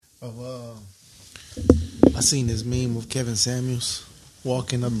I seen this meme of Kevin Samuels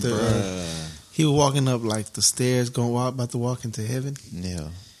walking up the. He was walking up like the stairs, about to walk into heaven. Yeah.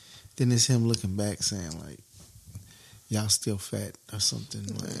 Then it's him looking back, saying like, "Y'all still fat" or something.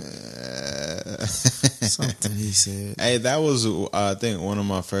 Like, something he said. Hey, that was I think one of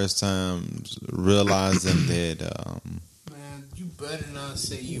my first times realizing that. Man, you better not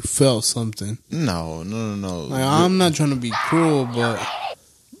say you felt something. No. Like, I'm not trying to be cruel, but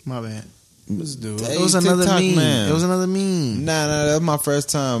My bad. this dude. It was another TikTok, meme. man. It was another meme. Nah, that was my first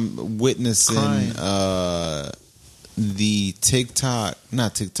time witnessing the the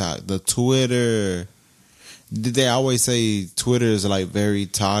Twitter. Did they always say Twitter is like very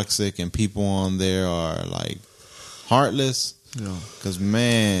toxic and people on there are like heartless? Yeah. Because,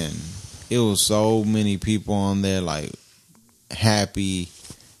 man, it was so many people on there like happy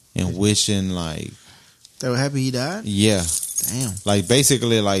and wishing like. They were happy he died? Yeah. Damn. Like,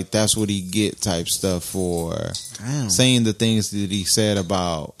 basically, like, that's what he get type stuff for saying the things that he said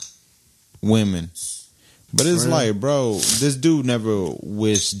about women. But it's like, bro, this dude never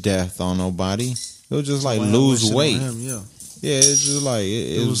wished death on nobody. It was just like lose weight. Yeah, it's just like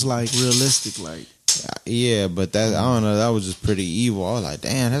it was like realistic, like. Yeah, but that, I don't know, that was just pretty evil. I was like,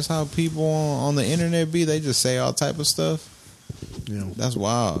 damn, that's how people on the internet be. They just say all type of stuff. Yeah, that's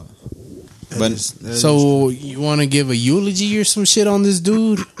wild. But so you want to give a eulogy or some shit on this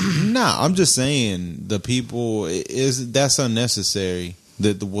dude? Nah, I'm just saying the people that's unnecessary.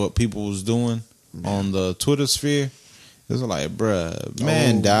 That what people was doing on the Twitter sphere. It's like, bruh,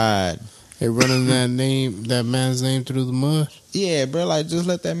 man died. They running that man's name through the mud. Yeah, bro, like just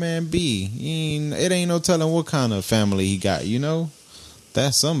let that man be. It ain't no telling what kind of family he got. You know,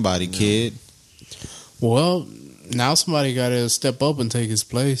 that's somebody, kid. Well, now somebody got to step up and take his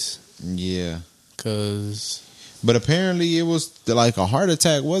place. Yeah, but apparently it was like a heart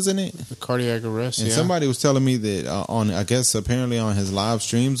attack, wasn't it? A cardiac arrest. And somebody was telling me that I guess apparently on his live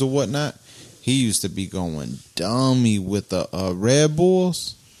streams or whatnot, he used to be going dummy with the Red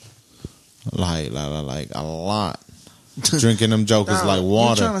Bulls, like a lot, drinking them jokers like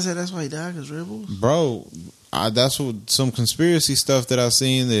water. You trying to say that's why he died? Because Red Bulls, bro? That's what some conspiracy stuff that I've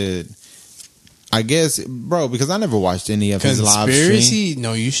seen that. I guess, bro, because I never watched any of his live stream. Conspiracy?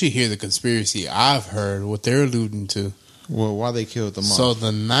 No, you should hear the conspiracy. I've heard what they're alluding to. Well, why they killed the mom? So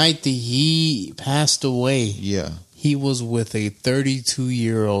the night that he passed away, he was with a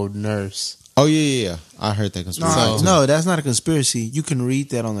 32-year-old nurse. Oh, yeah. I heard that conspiracy. No, that's not a conspiracy. You can read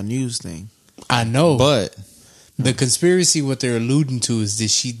that on the news thing. I know. But the conspiracy, what they're alluding to is that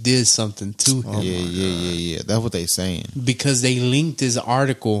she did something to him. Yeah. That's what they're saying. Because they linked this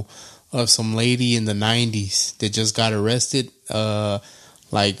article of some lady in the 90s that just got arrested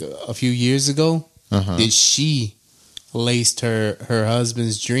like a few years ago. That she laced her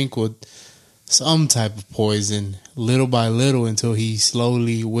husband's drink with some type of poison little by little until he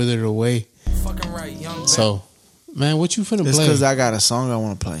slowly withered away. Fucking right, young. So, man, what you finna play? It's because I got a song I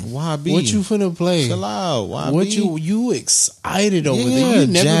want to play. YB. What you finna play? Chill out. YB. What you excited over there? You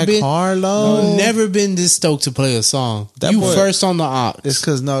never Jack been Harlow. Never been this stoked to play a song. That you boy, first on the ox. It's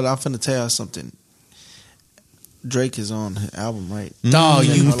because I'm finna tell you something. Drake is on the album, right? Dog,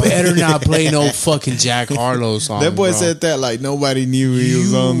 you better not play no fucking Jack Harlow song. That boy bro. said that like nobody knew he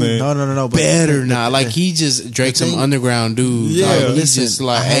was on there. No. Better not. Like he just Drake's some underground dude. Yeah, like, listen, he's just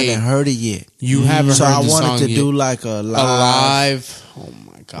like, I hey, haven't heard it yet. You haven't so heard I the wanted song to yet. do like a live. Oh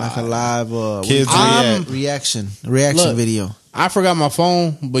my god! Like a live kids reaction Look, video. I forgot my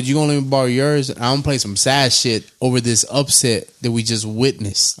phone, but you gonna let me borrow yours? I'm gonna play some sad shit over this upset that we just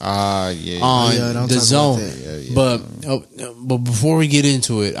witnessed. On The Zone. But before we get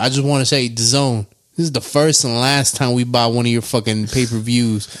into it, I just want to say The Zone. This is the first and last time we buy one of your fucking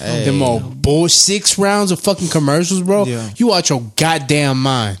pay-per-views. Them old bullshit 6 rounds of fucking commercials, bro. Yeah. You out your goddamn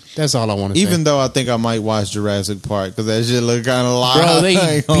mind. That's all I want to say. Even though I think I might watch Jurassic Park because that shit look kind of live. Bro,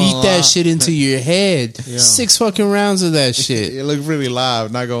 they beat that shit into your head. Yeah. 6 fucking rounds of that shit. It look really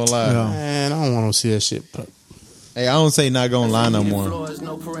live, not gonna lie. Yeah. Man, I don't want to see that shit. Hey, I don't say not gonna lie no more.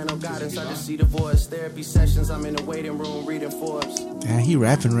 No parental guidance, I just see divorce. Therapy sessions, I'm in the waiting room reading Forbes. Damn, he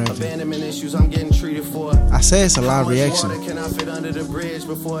rapping. Abandonment issues, I'm getting treated for. I say it's a live reaction. Water can I fit under the bridge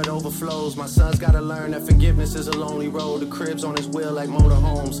before it overflows? My son's gotta learn that forgiveness is a lonely road. The crib's on his wheel like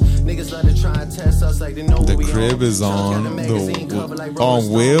motorhomes. Niggas love to try and test us like they know The what we crib own. is on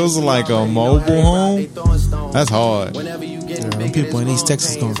wheels like a mobile home. That's hard. Them people in East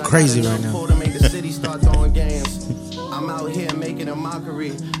Texas going crazy right now. I'm out here making a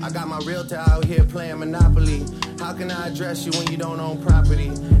mockery. I got my realtor out here playing Monopoly. How can I address you when you don't own property?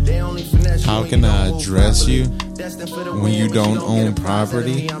 They only finesse you. How can I address you when you don't own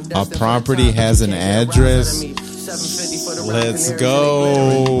property? A property has an address. Let's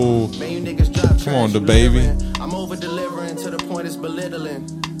go. Come on, the baby. I'm over delivering to the point it's belittling.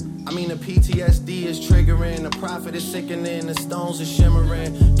 I mean the PTSD is triggering, the profit is sickening, the stones are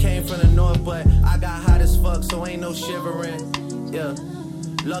shimmering. Came from the north, but I got hot as fuck, so ain't no shivering. Yeah.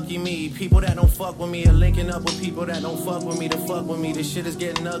 Lucky me, people that don't fuck with me are linking up with people that don't fuck with me to fuck with me. This shit is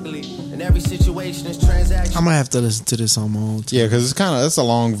getting ugly, and every situation is transaction. I'm gonna have to listen to this on my own too. Yeah, because that's a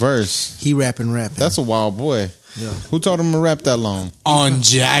long verse. He rapping. That's a wild boy. Yeah. Who told him to rap that long? On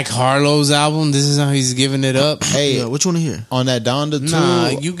Jack Harlow's album, this is how he's giving it up. Hey, yeah, which one to hear? On that Donda too? Nah,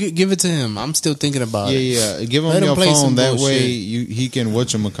 you give it to him. I'm still thinking about it. Yeah. Give him Let him your play phone. some That bullshit. way he can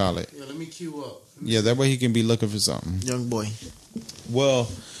whatchamacallit. Yeah, let me cue up. Yeah, that way he can be looking for something. Young boy. Well,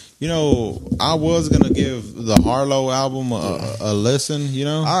 you know, I was gonna give the Harlow album a listen. You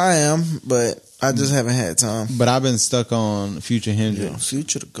know, I am, but I just haven't had time. but I've been stuck on Future Yeah, Hendrix.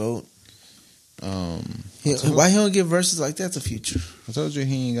 Future the GOAT. Why he don't get verses like that to Future? I told you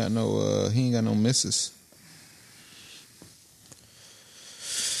he ain't got no misses.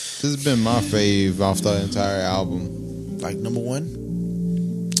 This has been my fave off the entire album. Like number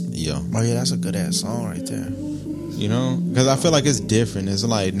one? Yeah, Oh yeah, that's a good ass song right there. you know, because I feel like it's different. It's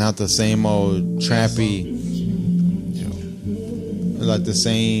like not the same old trappy, like the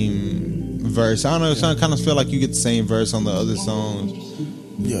same verse. I don't know. I kind of feel like you get the same verse on the other songs.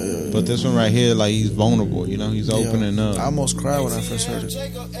 Yeah. But this one right here, like he's vulnerable, you know, he's opening up. I almost cried when I first heard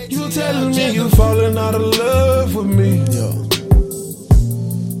it. You telling me you falling out of love with me? Yo,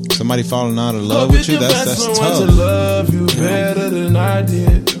 Somebody falling out of love with you, that's to tough. love you better than I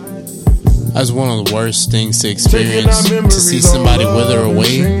did. That's one of the worst things to experience. To see somebody wither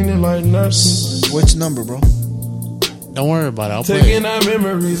away. Like which number, bro? Don't worry about it. I'll play taking it. our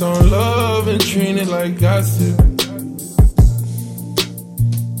memories on love and treating it like gossip.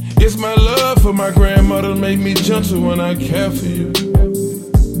 It's my love for my grandmother make me gentle when I care for you.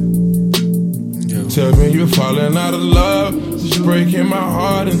 Tell me you're falling out of love, it's breaking my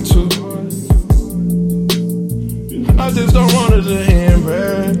heart in two. I just don't want it to end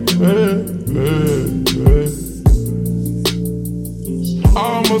bad.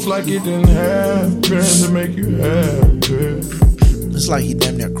 Almost like it didn't happen to make you happy. It's like he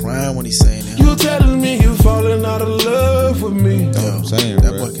damn near crying when he's saying that. You telling me you falling out of love with me? That's what I'm saying,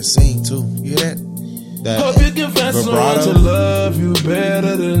 That bro. boy can sing too. You hear that? Hope you can find someone to love you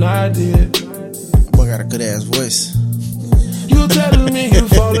better than I did. That boy got a good ass voice. You telling me you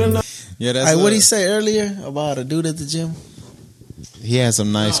falling out? Yeah, that's Hey, what did he say earlier about a dude at the gym? He had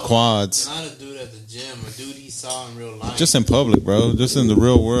some nice quads. Not a dude at the gym, a dude he saw in real life. Just in public, bro. Just in the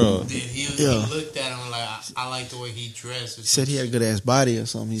real world. He Yeah. looked at him like, I like the way he dressed. He said he had a good ass body or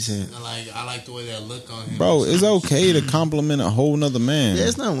something. He said, I like the way that look on him. Bro, it's okay to compliment a whole nother man. "Yeah,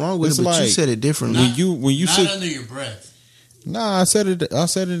 it's nothing wrong with It's it, but you like- said it differently." When you Not sit, under your breath. nah, I said it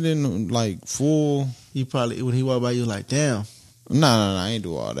in like full. You probably when he walked by, you like, "Damn." Nah, I ain't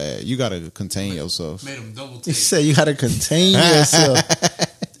do all that. You gotta contain yourself. Made him double He take. said you gotta contain yourself.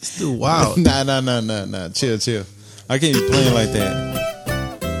 This dude wild. Nah. Chill. I can't be playing like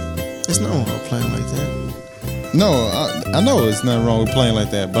that. There's no one playing like that. No, I know it's nothing wrong with playing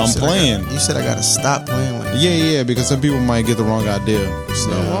like that, but I'm playing. You said I gotta stop playing like that. Yeah, because some people might get the wrong idea. There's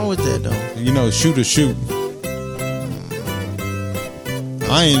nothing wrong with that though. You know, shoot or shoot.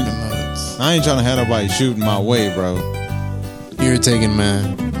 I ain't trying to have nobody shooting my way, bro. Irritating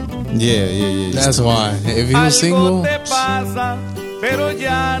man. Yeah. That's why. If he was single, I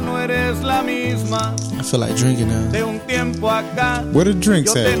feel like drinking now. Where the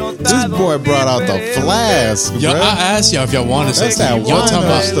drinks at? This boy brought out the flask, y'all, bro. I asked y'all if y'all wanted That's something. that Y'all wine talking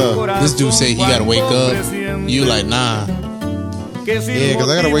about stuff. this dude say he gotta wake up. You like, nah. Yeah, because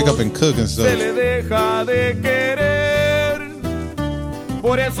I gotta wake up and cook and stuff.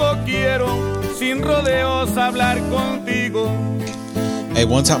 Hey,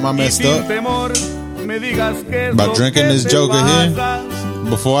 one time I messed up by drinking this Joker here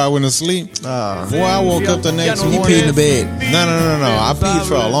before I went to sleep. Before I woke up the next morning, He peed in the bed. No. I peed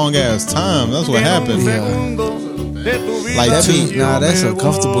for a long ass time. That's what happened. Like That two. be, nah, that's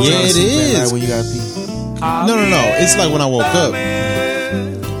uncomfortable. Yeah, trying to it sleep at is. night when you gotta pee. No. It's like when I woke up.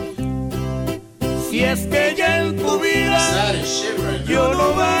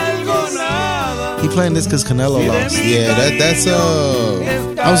 He playing this because Canelo lost. Yeah, that's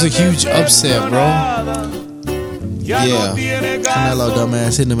That was a huge upset, bro. yeah. Canelo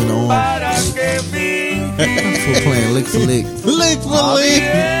dumbass hitting him in the arm. For playing lick for lick. Lick for lick.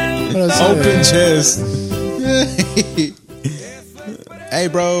 Open chest. Hey,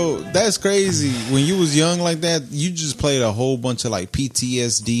 bro, that's crazy. When you was young like that, you just played a whole bunch of like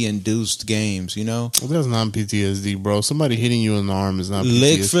PTSD induced games, you know? Well, that's not PTSD, bro. Somebody hitting you in the arm is not PTSD.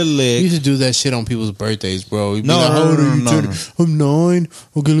 Lick for lick. You used to do that shit on people's birthdays, bro. You'd be No, like, no, "How old are you no. turning?" I'm 9.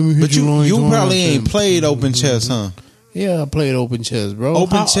 Okay, let me hit But you. you probably ain't played open chess, huh? Yeah, I played open chess, bro.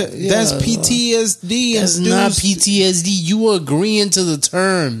 Open chess. That's PTSD. That's not PTSD. You agreeing to the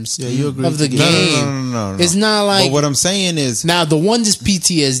terms you agree of the to- game. No. It's not like But what I'm saying is, now the one that's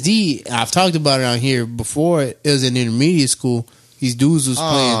PTSD. I've talked about it on here before. It was in intermediate school. These dudes was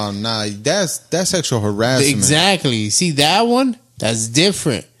playing. oh, nah, that's sexual harassment. Exactly. See that one? That's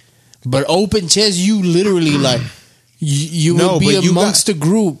different. But open chess, you literally like you No, would be but you amongst the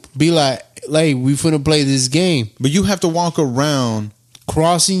group, be like, we finna play this game, But you have to walk around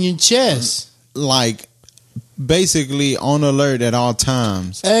crossing your chest. like basically on alert at all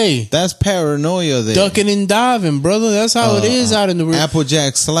times. Hey, That's paranoia there. ducking and diving, brother. That's how it is out in the real.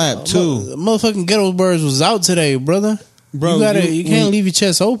 Applejack slap too. Motherfucking Ghetto Birds was out today, brother. Bro, you can't leave your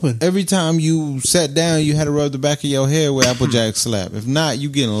chest open. Every time you sat down, you had to rub the back of your head with Applejack slap. If not, you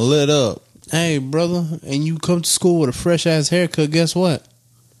getting lit up. Hey, brother, and you come to school with a fresh ass haircut. Guess what?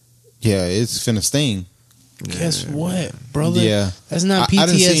 Yeah, it's finna sting. Guess what, brother? Yeah, That's not I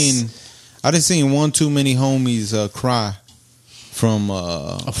PTSD. didn't seen one too many homies cry from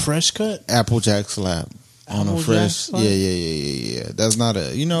A fresh cut, Applejack slap on a Applejack fresh. slap? Yeah. That's not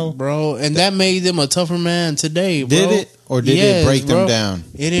a bro, and that made them a tougher man today, bro. Did it or did Yes, it break bro. them down?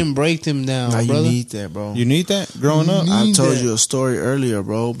 It didn't break them down, Now you brother. need that, bro. You need that growing up. I told that. you a story earlier,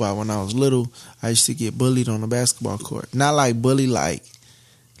 bro, about when I was little. I used to get bullied on the basketball court. Not like bully like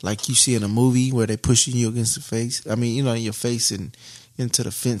you see in a movie where they pushing you against the face. I mean, in your face and into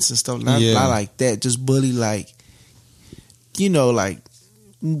the fence and stuff. Not like that. Just bully like, like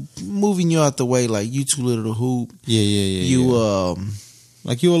moving you out the way. Like you too little to hoop. Yeah. You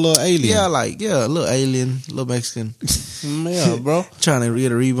like you a little alien. a little alien, little Mexican, Yeah, bro. trying to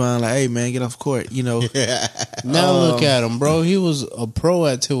get a rebound. Like, hey man, get off court. Now look at him, bro. He was a pro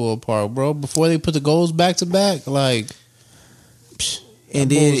at Tua Park, bro. Before they put the goals back to back, like, And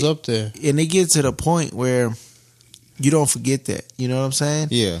that then was up there. And it gets to the point where you don't forget that. You know what I'm saying?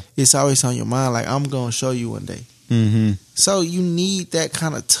 Yeah. It's always on your mind. Like, I'm gonna show you one day. Mm-hmm. So you need that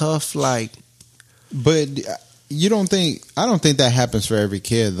kind of tough, like. But you don't think? I don't think that happens for every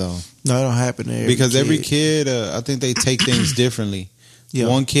kid though. No, it don't happen to Because every kid, I think they take things differently. Yeah.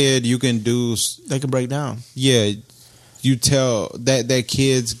 One kid you can do. They can break down. Yeah, you tell that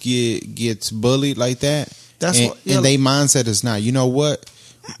kids gets bullied like that. That's and, what, yeah. and their mindset is not. You know what?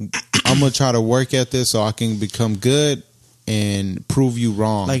 I'm gonna try to work at this so I can become good and prove you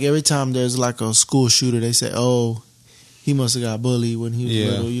wrong. Like every time there's like a school shooter, they say, "Oh, he must have got bullied when he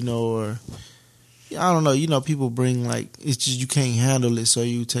was little," or I don't know. People bring like it's just you can't handle it, so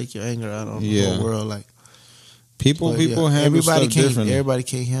you take your anger out on the whole world. Like people handle everybody stuff can't. differently. Everybody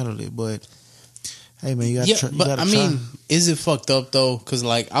can't handle it, but hey man, you got to try. but I mean, is it fucked up though? Because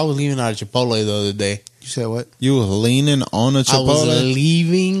like I was leaving out of Chipotle the other day. You said what? You was leaning on a I Chipotle. was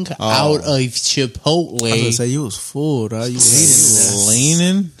leaving out of Chipotle. I was gonna say you was full, dog. You was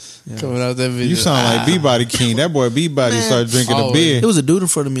leaning. Coming out that video. You sound like B-Body King. That boy B-Body Man. started drinking a Oh, beer. It was a dude in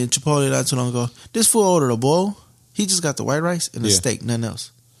front of me in Chipotle not too long ago. This fool ordered a bowl. He just got the white rice and the steak, nothing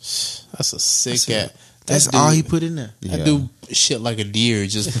else. That's a sick That's cat. That's all he put in there. That dude shit like a deer,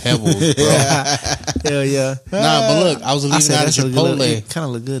 just pebbles, bro. Hell yeah. Nah, but look, I was leaving out of Chipotle, Kind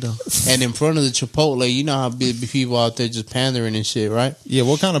of look good though. and in front of the Chipotle, you know how big people out there just pandering and shit, right? Yeah,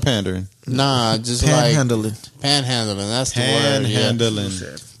 what kind of pandering? Nah, just like Panhandling. panhandling. That's the word. Yeah.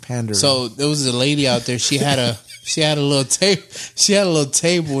 Panhandling. Pandering. So there was a lady out there. She had a little table. She had a little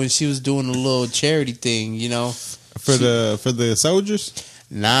table, and she was doing a little charity thing. You know, For the soldiers?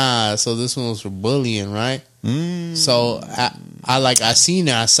 nah. So this one was for bullying, right? Mm. So I seen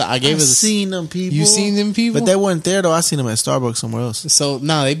her. I gave her. seen them people. You seen them people? But they weren't there though. I seen them at Starbucks somewhere else. So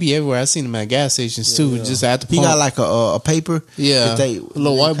nah, they be everywhere. I seen them at gas stations too. Just at the He pump. got like a paper. Yeah, that they, a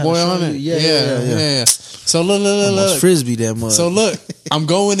little white kinda boy show on it. you. Yeah. So look. Almost frisbee that much. So look, I'm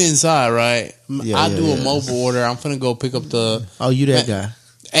going inside, right? I do a yeah. mobile order. I'm finna go pick up the. Oh, you that guy?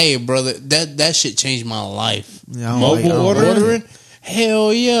 Hey, brother, that shit changed my life. Yeah, I don't Mobile like- I don't ordering? like- Ordering?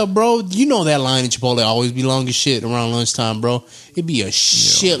 Hell yeah, bro. You know that line in Chipotle always be long as shit around lunchtime, bro. It be a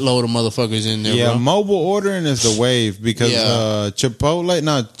shitload of motherfuckers in there, Yeah, bro. mobile ordering is the wave because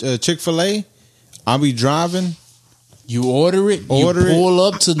Chick-fil-A, I'll be driving. You order it, Order you it. pull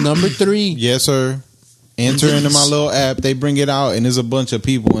up to number 3. Yes, sir. enter into my little app. They bring it out, and there's a bunch of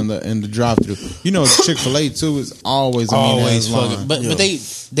people in the drive-thru. You know, Chick-fil-A too is always a mean-ass line. But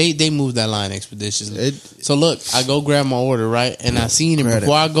they moved that line expeditiously. So look, I go grab my order, right, and I seen it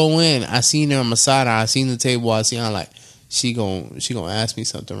before I go in. I seen her on my side. I seen the table. I seen her like she gonna ask me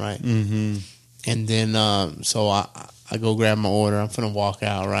something, right? Mm-hmm. And then so I go grab my order. I'm finna walk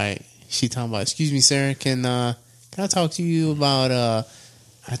out, right? She talking about, excuse me, sir, can I talk to you about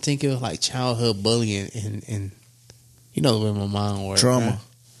I think it was like childhood bullying and you know the way my mom works. Trauma. Right?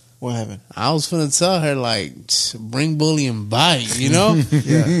 What happened? I was finna tell her like bring bullying back, you know?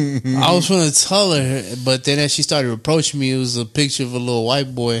 Yeah. I was finna tell her, but then as she started approaching me, it was a picture of a little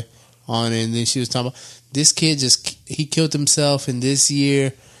white boy on it, and then she was talking about this kid he killed himself in this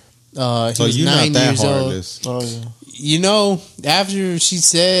year. He was 9 years old. Oh, yeah. You know, after she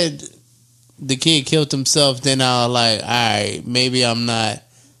said the kid killed himself, then I was like, all right, maybe I'm not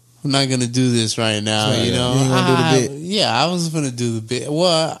gonna do this right now. So, you know, you ain't gonna do the bit. Yeah, I was gonna do the bit.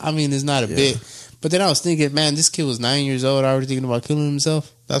 Well, I mean, it's not a bit, but then I was thinking, man, this kid was 9 years old, already thinking about killing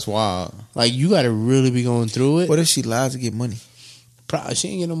himself. That's wild. Like, you got to really be going through it. What if she lied to get money? Probably, she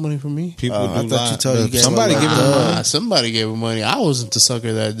ain't get no money from me. People do I thought lie. you told you gave Somebody her give money. her money. Somebody gave her money. I wasn't the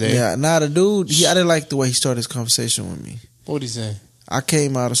sucker that day. Yeah, the dude, I didn't like the way he started his conversation with me. What'd he say? I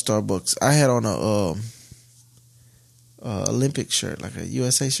came out of Starbucks. I had on a Olympic shirt, like a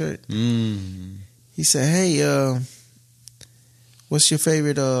USA shirt. He said, "Hey, what's your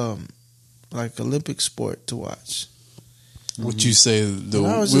favorite like Olympic sport to watch?" What you say? The And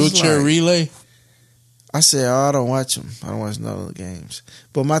I was just wheelchair like- relay? I said, "Oh, I don't watch them. I don't watch none of the games."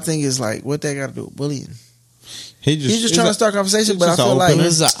 But my thing is like, what they got to do with bullying? He's just trying to start a conversation, but I feel like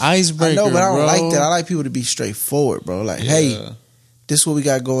It's an icebreaker. I know, but I don't bro. like that. I like people to be straightforward, bro. Like, hey, this is what we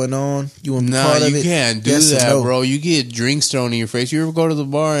got going on. You want to be Nah, part of you it? can't do Yes or that, no? bro. You get drinks thrown in your face. You ever go to the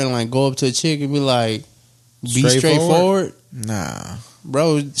bar and like go up to a chick and be like, be straightforward? Nah.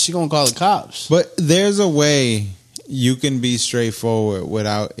 Bro, she gonna call the cops. But there's a way you can be straightforward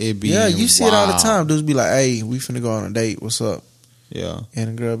without it being. Yeah, you see it all the wild. time. Dudes be like, hey, we finna go on a date. What's up? Yeah. And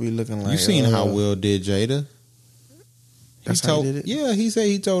the girl be looking like, You seen how Will did Jada? That's how he did it? Yeah, he said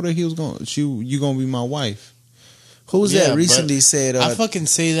he told her he was going. You gonna be my wife. Who's Yeah, that recently but said? I fucking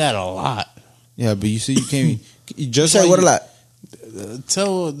say that a lot. Yeah, but you see, you can't. You just say like what a lot.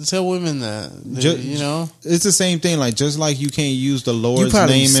 Tell women that, you know. It's the same thing. Like just like you can't use the You Lord's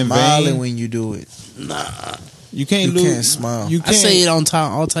probably name in smiling vain. when you do it. Nah, You can't. You can't smile. You I can't say it on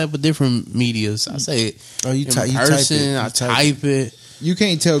all type of different medias. I say it Oh, you in type person. it. I You type it. You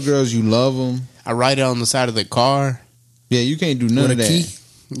can't tell girls you love them. I write it on the side of the car. Yeah, you can't do none With of a that.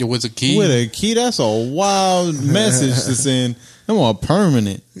 key? With a key. With a key, that's a wild message to send. I want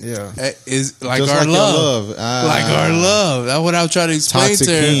permanent. Yeah. Is like Just our like your love. love. Like our love. That's what I was trying to explain Toxic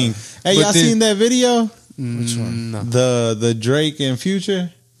to her. King. Hey, But y'all then- seen that video? Which one? No. The Drake and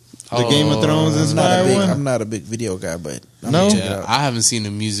Future? The Game of Thrones I'm not, inspired one? I'm not a big video guy, but I'm No? gonna check it Yeah, out. I haven't seen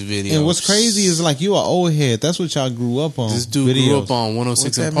the music video. And what's crazy is like you are old head. That's what y'all grew up on. This dude grew videos. up on What's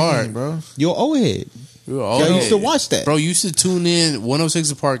 106 that and Park. mean, bro? You're old head. Oh, Y'all used to watch that. Bro, you used to tune in 106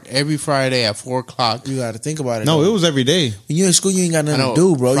 and Park every Friday at 4 o'clock. You got to think about it. No, though. it was every day. When you in school, you ain't got I nothing know. to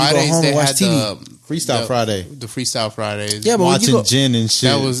do, bro. Fridays, you go home they and watch had TV. Freestyle Friday. The Freestyle Fridays. Yeah, but when you Watching go, Jen and shit.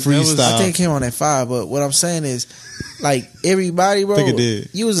 That was- freestyle. I think it came on at 5. But what I'm saying is, like everybody, bro. Think it did.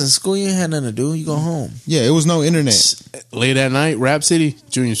 You was in school, you ain't had nothing to do. You go home. Yeah, it was no internet. Late at night, Rap City,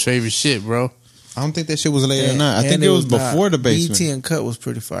 Junior's favorite shit, bro. I don't think that shit was late at night. I And think it was before the basement. BT and Cut was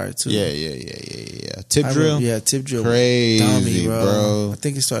pretty fire too. Yeah. Tip I drill. remember- yeah, Tip Drill. Crazy, Dummy, bro. I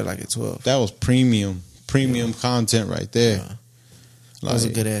think it started like at 12. That was premium content right there. Yeah. That was a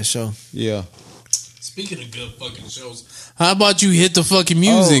good ass show. Yeah. Speaking of good fucking shows, how about you hit the fucking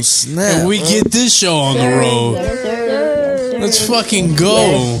music Oh, snap, and we bro. get this show on the road? Let's fucking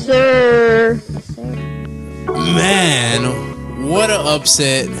go. Man, what an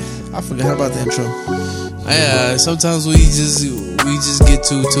upset. I forgot about the intro. Yeah, sometimes we just get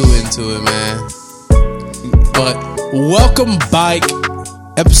too into it, man. But welcome bike,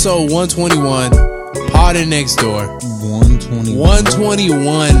 episode 121, Party Next Door. 120.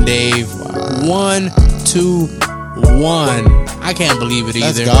 121, Dave. 121. I can't believe it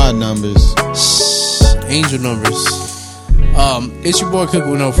That's either. God numbers. Angel numbers. It's your boy Cook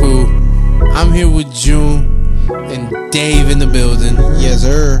with No Food. I'm here with June and Dave in the building. Yes,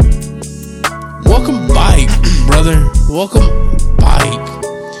 sir. Welcome bike, brother. Welcome bike.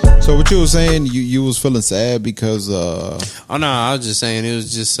 So what you were saying, you was feeling sad because Oh no, I was just saying it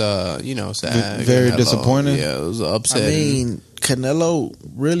was just sad. Very disappointing? Yeah, it was I upset. mean, Canelo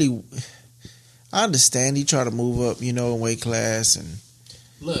really. I understand he tried to move up, in weight class, and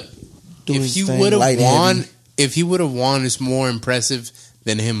Look, doing if his he thing, would have light won, heavy. if he would have won, it's more impressive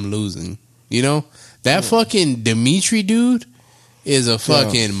than him losing. You know that fucking Dimitri dude is a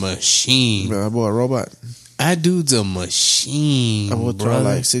fucking machine. Bro, that boy a robot. That dude's a machine. I will throw brother.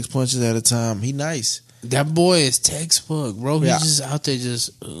 like 6 punches at a time. He nice. That boy is textbook, bro. He's just out there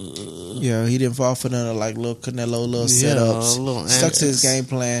just. Yeah, he didn't fall for none of like little Canelo little setups. Little Stuck to his game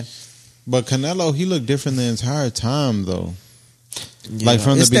plan. But Canelo, he looked different the entire time though. Yeah. Like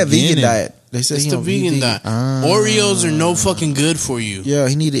from it's the that vegan beginning. diet. They said It's he the on vegan diet. Oreos are no fucking good for you. Yeah,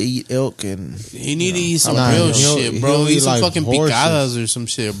 he need to eat elk and He need to eat some Nah, real he'll- shit, bro. he'll Eat eat some like fucking horses. picadas or some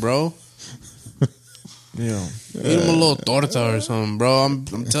shit, bro. yeah. Eat him a little torta or something, bro. I'm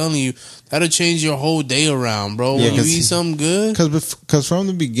telling you, that'll change your whole day around, bro. Yeah, When you 'cause eat something good, Because from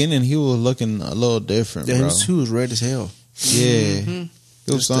the beginning he was looking a little different, Yeah, bro. he was red as hell. Yeah, it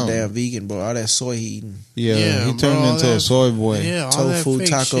was Just the something. damn vegan, bro. All that soy he eating. Yeah, Yeah, he bro, turned all into that- a soy boy. yeah, all that Tofu fake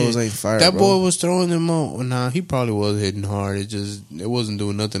tacos shit. ain't fire, That bro. boy was throwing them on. Nah, he probably was hitting hard. It wasn't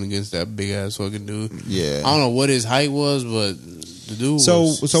doing nothing against that big ass fucking dude. Yeah. I don't know what his height was, but the dude. So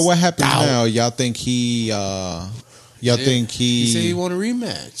was what happens stout. now? Y'all think he? He said he want a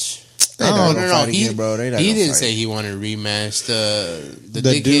rematch. They not No, gonna no, fight he, again, bro. They not he gonna didn't fight. say he wanted a rematch. The The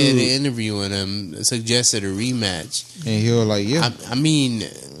dickhead dude- interviewing him suggested a rematch. And he was like, "Yeah, I mean,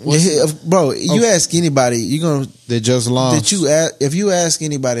 what's, Yeah, bro, you ask anybody, you gonna they just lost." if you ask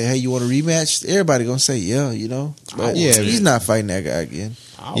anybody, hey, you want a rematch? Everybody gonna say yeah, you know. But Yeah, he's not fighting that guy again.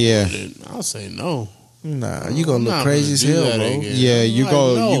 Yeah. I'll say no. Nah, you gonna I'm look not crazy as gonna do hell, that bro. again. Yeah, you Like,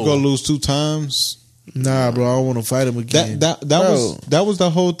 go no. you go lose 2 times. Nah, bro, I don't want to fight him again. That Bro. was the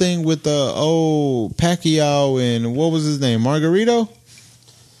whole thing with the old Pacquiao and what was his name, Margarito.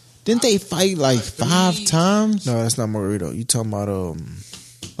 Didn't they fight like 5 times? No, that's not Margarito. You talking about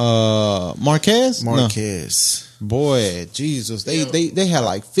Marquez? No. Marquez? Boy, Jesus, they had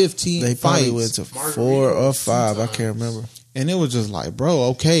like 15 They probably fights, went to 4 or 5. I can't remember. and it was just like, bro,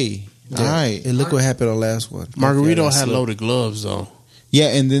 okay, all right, And look what happened on the last one. Margarito Yeah, had that's loaded gloves though. yeah,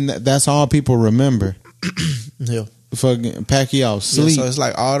 and then that's all people remember. Yeah. Fucking Pacquiao Yeah, sleep, so it's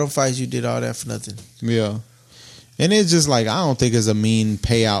like all them fights you did all that for nothing. yeah. And it's just like, I don't think it's a mean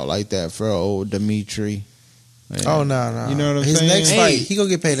payout like that for old Dimitri. Man. Oh no. You know what I'm His saying? next Hey. fight, he gonna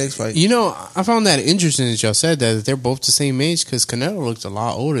get paid next fight. You know, I found that interesting that y'all said that they're both the same age because Canelo looks a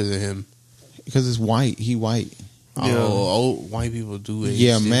lot older than him. Because it's white. He white. Yeah. Oh, old white people do age.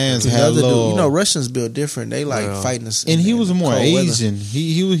 Yeah, man's different. had a Another little. dude, you know, Russians built different. They like Yeah. fighting us. And he was more cold weather. Asian.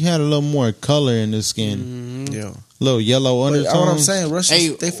 He had a little more color in his skin. Yeah. Little yellow But undertones. what I'm saying, Russians, Hey.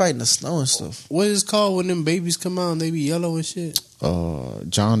 they fighting the snow and stuff. What is it called when them babies come out and they be yellow and shit?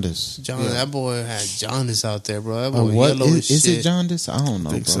 Jaundice. John, Yeah. that boy had jaundice out there, bro. That Oh, boy what yellow is, as shit. it? Jaundice? I don't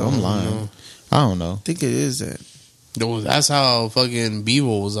know, Think bro. so. I'm I don't lying. I don't know. I think it is that. That's how fucking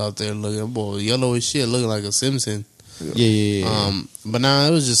Beeble was out there looking. That boy yellow as shit, looking like a Simpson. Yeah. But nah,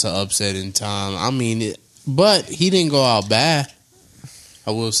 it was just an upsetting time. I mean, but he didn't go out bad.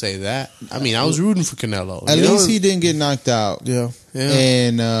 I will say that. I mean, I was rooting for Canelo. At You know? least he didn't get knocked out. Yeah. Yeah.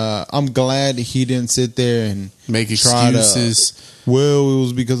 And I'm glad he didn't sit there and Make try to- excuses. well, it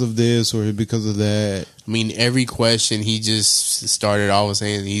was because of this or because of that. I mean, every question he just started off with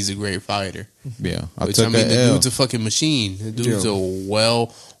saying he's a great fighter. Yeah, I Which, took I mean, the that L. dude's a fucking machine. The dude's Yeah. a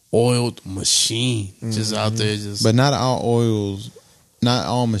well-oiled machine, just out there. Just But not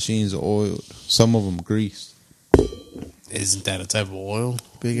all machines are oiled. Some of them greased. isn't that a type of oil?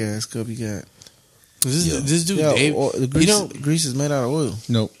 Big ass cup you got. This dude, Yeah, Dave, the grease, you know, grease is made out of oil.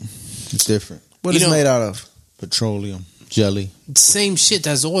 Nope, it's different. What You is it know- made out of? Petroleum jelly. same shit.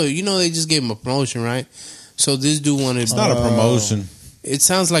 That's oil. You know, they just gave him a promotion, right? So this dude wanted. It's not a promotion. It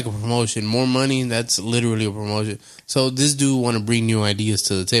sounds like a promotion. More money. That's literally a promotion. So this dude want to bring new ideas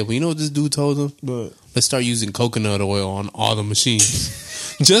to the table. You know what this dude told him? But Let's start using coconut oil on all the machines.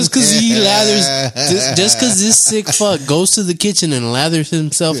 Just because he lathers, just because this sick fuck goes to the kitchen and lathers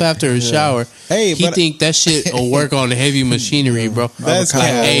himself after a shower, Hey, he but- think that shit will work on heavy machinery, bro. That's like,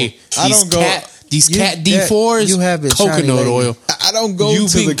 cool. hey, I these don't go- these You- cat that- D4s, you have it shiny coconut lately. oil. I don't go You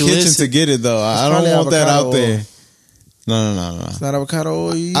to been the kitchen glisten- to get it though. I don't probably want that avocado out there. oil. No. it's not avocado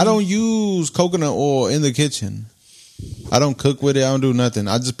oil. you I use? don't use coconut oil in the kitchen. I don't cook with it. I don't do nothing.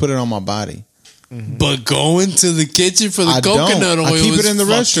 I just put it on my body. But going to the kitchen for the I don't. coconut oil I keep it is in the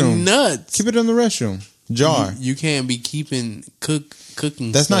fucking restroom. nuts. Keep it in the restroom jar. You can't be keeping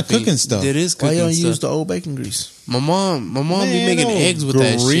cooking. That's not stuff. cooking stuff. That is Why cooking you don't stuff. use the old bacon grease? My mom be Man, making no eggs with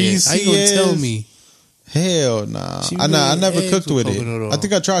that shit. How you gonna greasy tell ass- me? Hell nah. She I made never eggs cooked with with it. coconut oil. I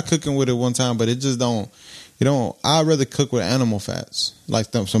think I tried cooking with it one time, but it just don't. You know, I'd rather cook with animal fats, like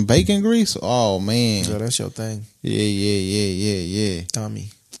some bacon grease. Oh man, So that's your thing, yeah. Tommy.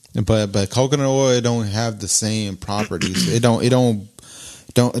 But coconut oil don't have the same properties. It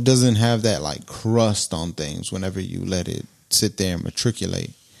doesn't have that like crust on things whenever you let it sit there and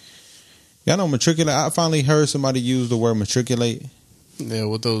matriculate. Y'all know matriculate? I finally heard somebody use the word matriculate. Yeah,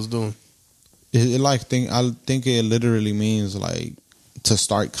 what those doing? I think it literally means like to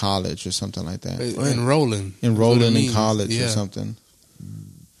start college or something like that. Enrolling in college or something.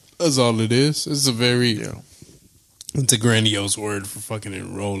 That's all it is. It's a very it's a grandiose word for fucking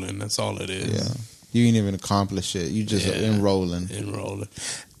enrolling. That's all it is. Yeah, you ain't even accomplish it. You just enrolling.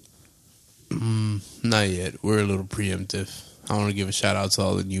 Not yet. We're a little preemptive. I want to give a shout out to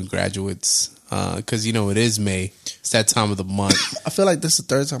all the new graduates because it is May. It's that time of the month. I feel like this is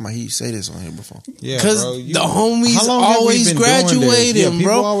the third time I hear you say this on here before. Yeah, because the homies always graduating, yeah, bro.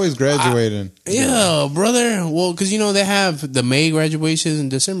 People always graduating. Brother. Well, because they have the May graduations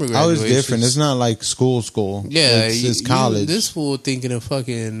and December graduations. Always different. It's not like school. Yeah, it's college. This fool thinking of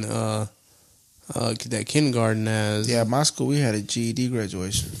fucking that kindergarten as. Yeah, my school we had a GED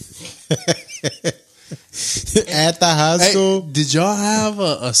graduation. At the high school. Hey, did y'all have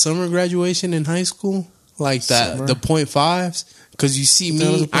a summer graduation in high school? Like that, the 0.5s? Because you see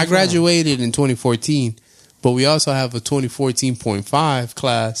me, I graduated in 2014, but we also have a 2014.5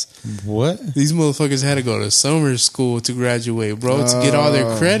 class. What? These motherfuckers had to go to summer school to graduate, bro, to get all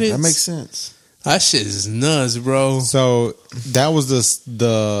their credits. That makes sense. That shit is nuts, bro. So that was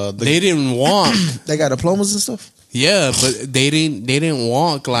the they didn't walk. They got diplomas and stuff. Yeah, but they didn't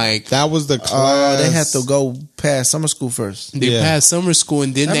walk like that was the class. They had to go past summer school first. They passed summer school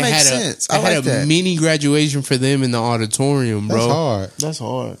and then that they had a mini graduation for them in the auditorium, bro. That's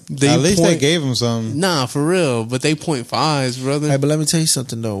hard. At least they gave them some. Nah, for real, but they 0.5s, brother. Hey, but let me tell you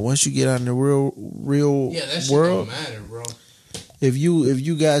something though. Once you get out in the real that shit world, don't matter, bro. If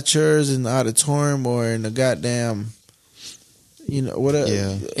you got yours in the auditorium or in the goddamn, whatever.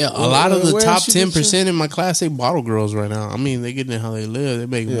 Yeah. A lot of the top 10% in my class, they bottle girls right now. I mean, they getting it how they live. They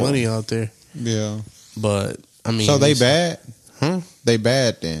make money out there. Yeah, but I mean, so they bad? Huh? They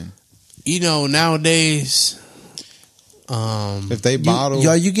bad then? Nowadays, if they bottle,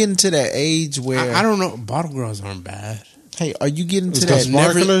 are you getting to that age where I don't know? Bottle girls aren't bad. Hey, are you getting to that?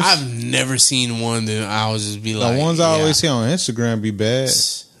 Sparklers? I've never seen one that I was just be like. The ones I always see on Instagram be bad.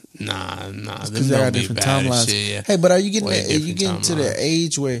 Nah. Because they got different timelines. Shit, Hey, but are you getting to the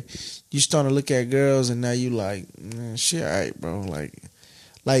age where you starting to look at girls and now you like, shit, all right, bro, like,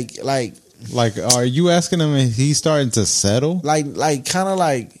 are you asking him if he's starting to settle? Like, kind of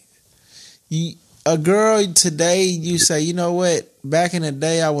like, a girl today, you say, you know what? Back in the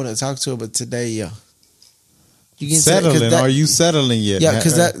day, I wouldn't talk to her, but today, yeah. You getting settling? Are you settling yet? Yeah,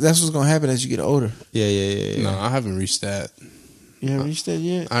 because that's what's gonna happen as you get older. Yeah. No, I haven't reached that. You haven't reached that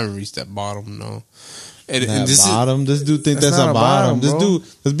yet? I haven't reached that bottom, no. This dude think that's a bottom. This dude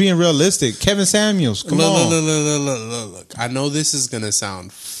is being realistic. Kevin Samuels, come on. Look. I know this is gonna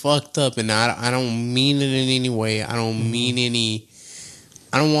sound fucked up, and I don't mean it in any way. I don't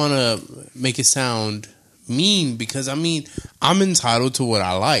want to make it sound mean because I'm entitled to what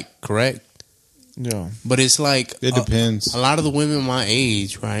I like, correct? Yeah. But it's like it depends. A lot of the women my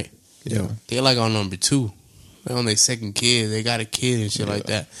age, right? Yeah. They're like on number 2. They're on their second kid. They got a kid and shit like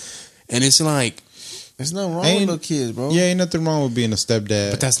that. And it's like, there's nothing wrong with little kids, bro. Yeah, ain't nothing wrong with being a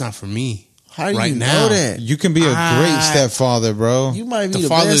stepdad. But that's not for me. How do you know that? You can be a great stepfather, bro. You might be the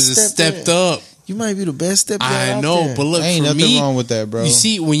fathers best that stepped up. You might be the best stepdad. I know, out but look, ain't for nothing me, wrong with that, bro. You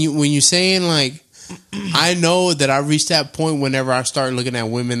see, when you're saying like, I know that I reached that point whenever I start looking at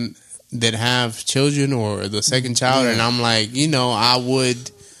women that have children or the second child, and I'm like, I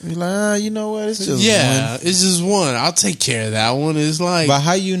would. You're like, you know what? It's just one. It's just one. I'll take care of that one. It's like, but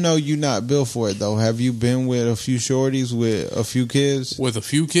how you know you're not built for it though? Have you been with a few shorties with a few kids? With a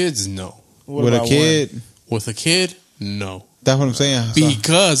few kids, no. With a kid? One? With a kid, no. That's what I'm saying.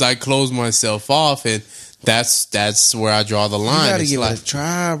 Because I close myself off, and that's where I draw the line. You gotta give it a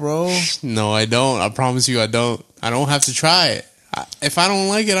try, bro. No, I don't. I promise you, I don't. I don't have to try it. If I don't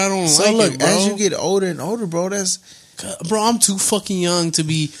like it, I don't like it, bro. As you get older and older, bro, bro, I'm too fucking young to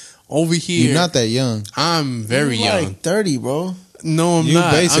be over here. You're not that young. I'm very young. Like 30, bro. No, I'm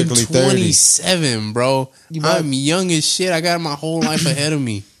not. Basically I'm 27, bro. I'm young as shit. I got my whole life ahead of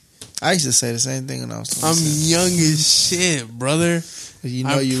me. I used to say the same thing when I was 27. I'm young as shit, brother. You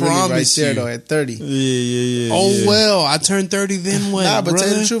know you're really right there, though, at 30. Yeah. Oh, well, I turned 30 then what, Nah, but brother?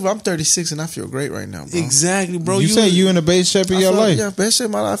 tell you the truth, I'm 36 and I feel great right now, bro. Exactly, bro. You say you in the best shape of your life? Yeah, best shape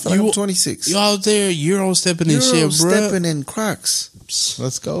of my life. I feel like I'm 26. You out there, Euro stepping in shit, bro. stepping in Crocs.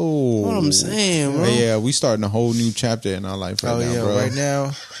 Let's go. What I'm saying, bro. Yeah, we starting a whole new chapter in our life right now, bro. Right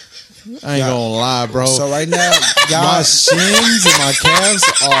now. I ain't gonna lie, bro. So right now, y'all, my shins and my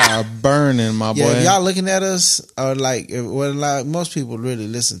calves are burning, my boy. if y'all looking at us, or like most people really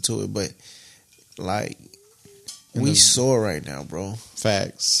listen to it, but like we sore right now, bro.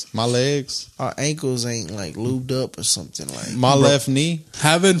 Facts. My legs, our ankles ain't like lubed up or something like. My left knee.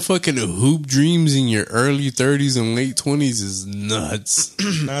 Having fucking hoop dreams in your early 30s and late 20s is nuts.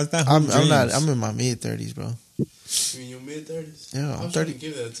 No, it's not I'm not. I'm in my mid 30s, bro. You in your mid 30s? Yeah, I'm I'm trying 30. to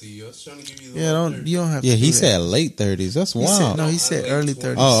give that to you. I was trying to give you the Yeah, low you don't have. Yeah, to he do said that. late 30s. That's He said, wild. no, he said late early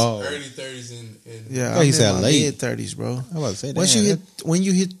 20s. 30s. Oh. Early 30s and Yeah, Oh, I'm he in said my late. mid 30s, bro. I was about to say Once that. when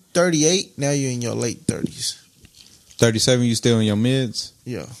you hit 38, now you're in your late 30s. 37, you still in your mids?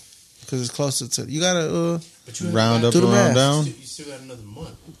 Yeah, because it's closer to you. Gotta But you Round up Do the or round math. down? You still got another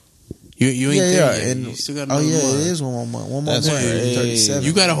month. You ain't yeah, there yeah, yet. and You still got oh another yeah, month. it is one more month. One more That's month. crazy. 37.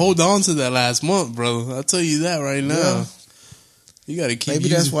 You got to hold on to that last month, bro. I'll tell you that right now. Yeah. You got to keep. Maybe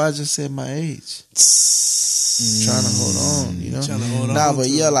that's why I just said my age. Trying to hold on, you know. Trying to hold Nah, on but to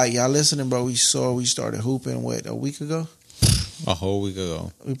yeah, it. like y'all listening, bro. We started hooping a week ago. A whole week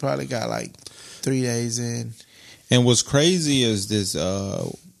ago. We probably got like 3 days in. And what's crazy is this,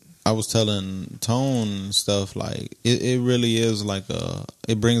 I was telling Tone and stuff, like, it really is like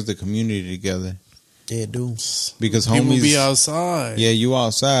it brings the community together. Yeah, dude. Because People homies be outside. Yeah, you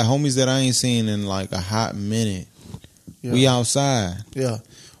outside. Homies that I ain't seen in like a hot minute. Yeah. We outside. Yeah.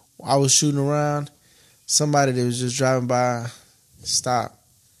 I was shooting around. Somebody that was just driving by stopped.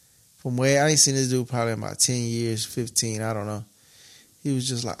 From where I ain't seen this dude probably in about 10 years, 15, I don't know. He was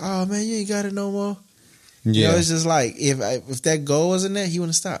just like, oh man, you ain't got it no more. Yeah. You know, it's just like, if that goal wasn't there, he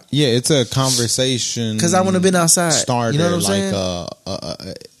wouldn't stop. Yeah, it's a conversation. Because I wouldn't have been outside. Starter, You know what I'm like,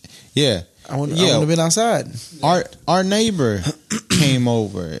 saying? yeah. I wouldn't have been outside. Our neighbor came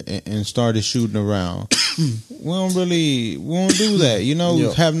over and started shooting around. we don't do that. You know,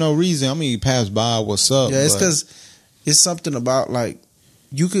 Yeah. have no reason. I mean, pass by, what's up? Yeah, it's but- because it's something about like,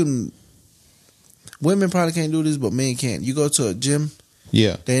 women probably can't do this, but men can. You go to a gym,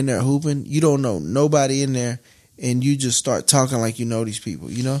 yeah. they in there hooping, you don't know nobody in there, and you just start talking like you know these people,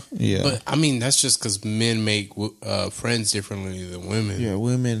 you know? Yeah. But I mean, that's just because men make friends differently than women. Yeah,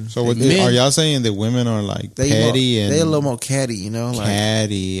 women. So what, Men- are y'all saying that women are like petty and they a little more catty, you know? Like,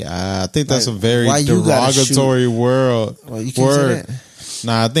 catty? I think that's like, a very why you gotta derogatory word. well, you can't word. say that.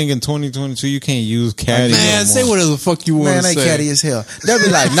 Nah, I think in 2022 you can't use catty. Man, no say more. whatever the fuck you want Man, to they say. catty as hell. They'll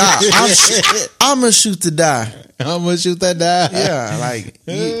be like, nah, I'm gonna shoot to die. I'm gonna shoot that die. Yeah, like,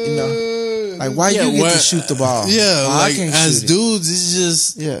 you know. Like, why you get to shoot the ball? Yeah, Why I like can't as shoot it? dudes, it's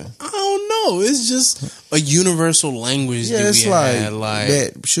just Yeah. I don't know. It's just a universal language. Yeah, that it's we like, had, like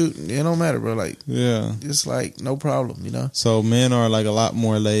bet, shooting. It don't matter, bro. Like, Yeah. it's like no problem, you know. So men are like a lot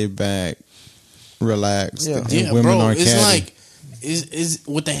more laid back, relaxed. Yeah. and yeah, women bro. are It's catty. like is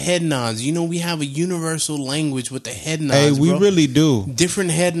with the head nods. You know, we have a universal language with the head nods. Hey, we bro. really do. Different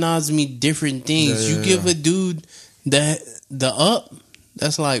head nods mean different things. Yeah, You give a dude the up,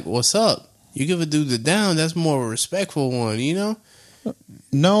 that's like what's up. You give a dude the down, that's more of a respectful one. You know,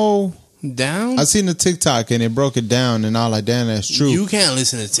 No, down. I seen the TikTok and it broke it down and I was like, damn, that's true. You can't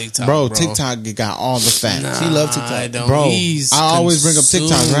listen to TikTok, bro, TikTok got all the facts. Nah, He love TikTok. I don't. Bro, He's I always bring up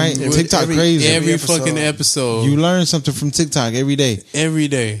TikTok, right? consumed TikTok with crazy. Every episode. fucking episode. You learn something from TikTok every day. every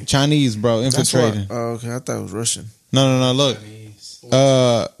day. Chinese, bro, That's why. infiltrating. Oh, okay. I thought it was Russian. No. Look,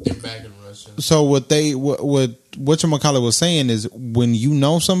 You're back in Russia. so what whatchamacallit was saying is when you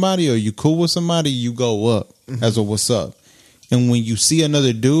know somebody or you cool with somebody, you go up as a what's up, and when you see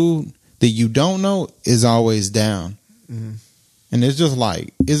another dude that you don't know, is always down. Mhm. And it's just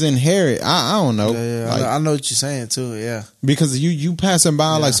like it's inherent. I don't know, Yeah, like, I know what you're saying too. Yeah, because you passing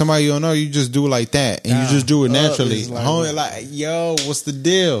by like somebody you don't know, you just do it like that, and you just do it Up naturally. is like- Homie, like, yo, what's the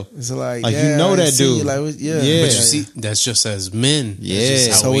deal? it's like Like, you yeah, know I that see dude. you, like, yeah, Yeah. But you see, that's just as men. That's Yeah. just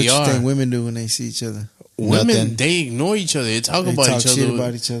how So what we you are. think women do when they see each other? Women, Nothing. they ignore each other. They talk They about talk each shit other.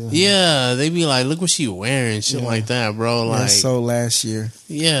 about each other. Yeah, they be like, "Look what she wearing," shit Yeah. like that, bro. Like, That's so last year.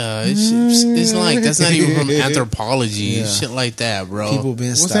 yeah, it's like that's not even from anthropology, Yeah. shit like that, bro. People been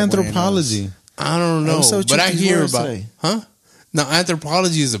What's stopped wearing anthropology? I don't know, What's up with but you I these hear words about, today? huh? No,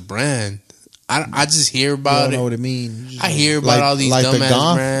 anthropology is a brand. I just hear those. I about don't know it. what it means. I hear about all these like the dumbass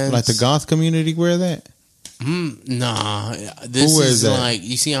goth, brands. like the goth community wear that. Nah, this Who wears is that? like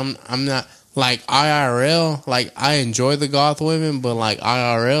you see. I'm not like IRL. Like I enjoy the goth women, but like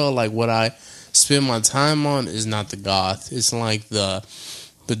IRL, like what I spend my time on is not the goth. It's like the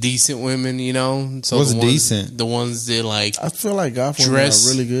decent women, you know. So What's the ones, decent? The ones that like I feel like goth women Dress-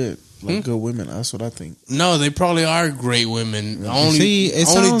 are really good, like good women. That's what I think. no, they probably are great women. See, it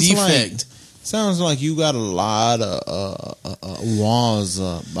Only sounds defect. Sounds like you got a lot of walls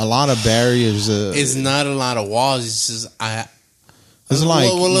up, a lot of barriers. It's not a lot of walls. It's just It's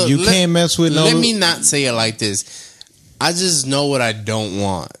like look, you can't mess with. Let me not say it like this. I just know what I don't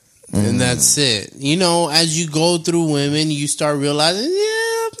want, and that's it. You know, as you go through women, you start realizing,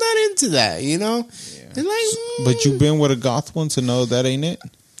 yeah, I'm not into that. You know, and like, but you've been with a goth one to know that ain't it.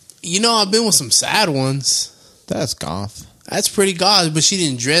 You know, I've been with some sad ones. That's goth. That's pretty goth, but she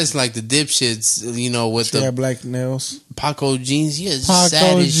didn't dress like the dipshits, you know, with she had black nails. Paco jeans. Yeah, just Paco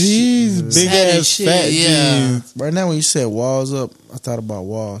sad as jeans, shit. big Sad ass as shit, fat jeans. Right now, when you said walls up, I thought about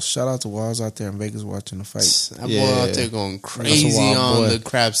walls. Shout out to Walls out there in Vegas watching the fight. That boy out there going crazy on the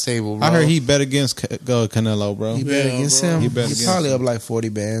craps table, bro. I heard he bet against Canelo, bro. He bet against him. He probably up like 40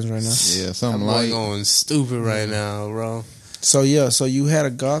 bands right now. Yeah, something that boy like going stupid right now, bro. So you had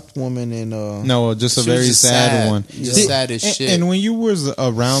a goth woman in no, just a very sad one. Just sad as shit. And when you was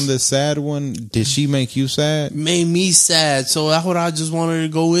around this sad one, did she make you sad? Made me sad. So that's what I just wanted to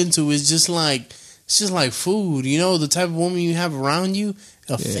go into. It's just like food. You know, the type of woman you have around you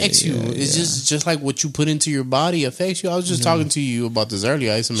affects you. It's just like what you put into your body affects you. I was just talking to you about this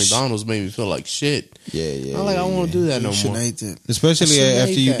earlier. I ate some McDonald's, made me feel like shit. Yeah. I'm like, I don't want to do that no more. Especially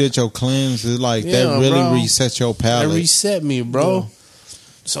after you did your cleanse, it's like that really reset your palate. That reset me, bro. Yeah.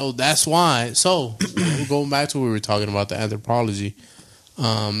 So that's why. So going back to what we were talking about, the anthropology.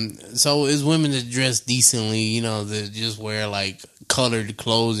 So it's women that dress decently, you know, that just wear like colored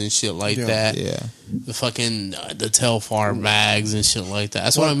clothes and shit like that. Yeah. The fucking the Telfar bags and shit like that.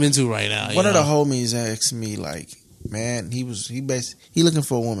 That's what I'm into right now. One of the homies asked me, like, man, he looking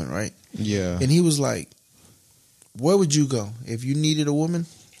for a woman, right? Yeah. And he was like, where would you go if you needed a woman?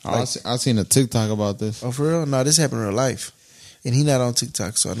 Like, I seen a TikTok about this. Oh, for real? No, this happened in real life. And he not on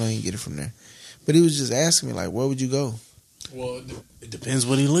TikTok, so I know he can get it from there. But he was just asking me, like, where would you go? Well, it depends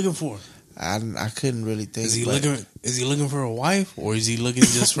what he's looking for. I couldn't really think. Is he looking for a wife, or is he looking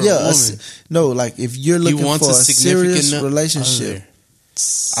just for a woman? No, like if you're looking for a serious relationship,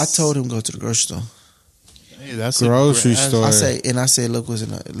 I told him go to the grocery store. Hey, that's grocery store. I say, look,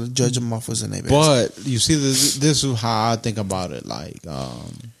 judge him off what's in there. But you see, this is how I think about it. Like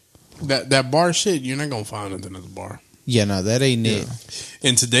that bar shit, you're not gonna find nothing at the bar. Yeah, no, that ain't it.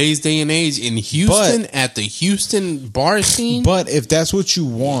 In today's day and age, in Houston, at the Houston bar scene. But if that's what you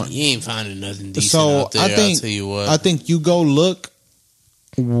want, you ain't finding nothing decent out there. I'll tell you what. I think you go look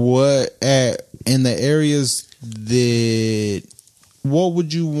in the areas that. What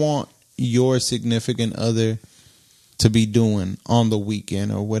would you want your significant other to be doing on the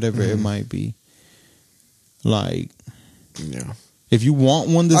weekend or whatever it might be? Like, yeah. If you want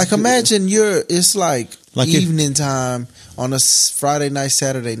one, like imagine it's like evening time on a Friday night,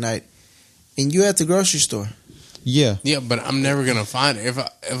 Saturday night, and you're at the grocery store. Yeah, but I'm never gonna find it. If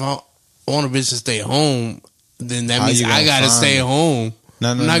I want a bitch to stay home, then that means I gotta stay home.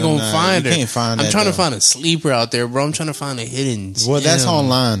 I'm not gonna find her. Can't find I'm trying to find a sleeper out there, bro. I'm trying to find a hidden gem. Well, that's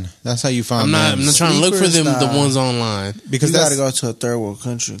online. That's how you find. I'm not trying to look for them. The ones online, because you got to go to a third world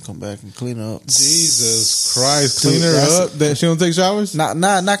country and come back and clean up. Jesus Christ, clean her up. That she don't take showers. Not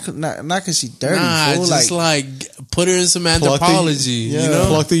because she dirty. Nah, just like put her in some anthropology. You know,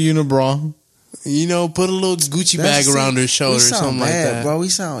 pluck the unibrow. You know, put a little Gucci bag around her shoulder or something like that. Bro, we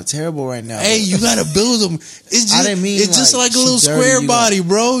sound terrible right now. Hey, you gotta build them. It's just like a little square body,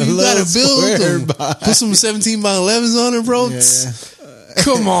 bro. You gotta build them. Put some 17 by 11s on her, bro. Yeah.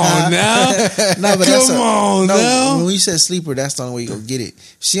 Come on now. Come on now. When you said sleeper, that's the only way you go get it.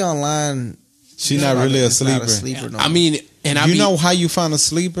 She online. She's not really a sleeper. No. I mean, you know how you find a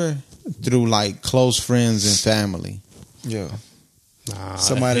sleeper? Through like close friends and family. Yeah.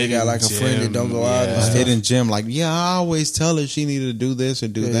 Somebody got like a friend that don't go out. A hidden gem, like I always tell her she needed to do this or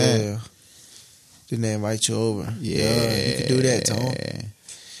do that. Yeah. Then they invite you over. Yeah, you can do that, Tom.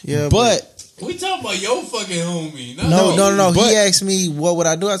 Yeah, but we talking about your fucking homie. No. He asked me what would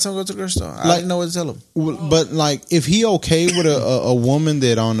I do. I told him go to the grocery store. I didn't know what to tell him. But like, if he okay with a woman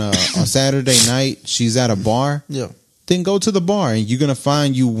that on a Saturday night she's at a bar, then go to the bar, and you're gonna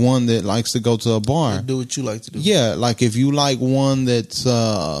find you one that likes to go to a bar. Do what you like to do. Yeah, like if you like one that's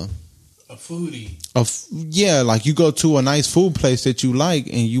a foodie. Like you go to a nice food place that you like,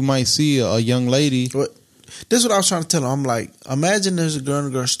 and you might see a young lady. This is what I was trying to tell her. I'm like, imagine there's a girl in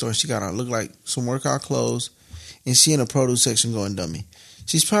the grocery store. She got on look like some workout clothes, and she in a produce section going dummy.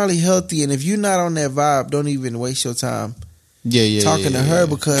 She's probably healthy, and if you're not on that vibe, don't even waste your time. Talking to her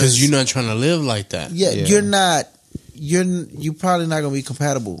because you're not trying to live like that. You're not. You're probably not gonna be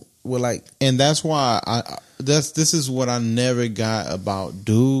compatible with like, and that's why this is what I never got about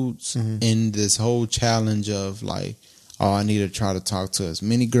dudes in this whole challenge of like, I need to try to talk to as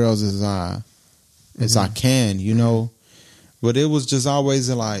many girls as I as I can, you know. But it was just always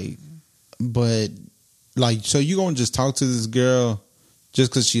like, so you gonna just talk to this girl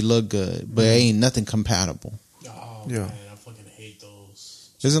just because she look good, but ain't nothing compatible. Oh, Yeah. man, I fucking hate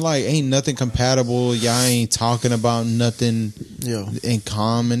those. It's like ain't nothing compatible. Y'all ain't talking about nothing in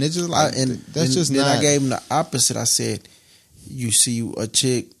common. It's just like that's just then not. I gave him the opposite. I said, you see a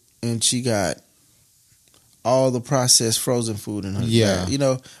chick and she got all the processed frozen food in her bag. You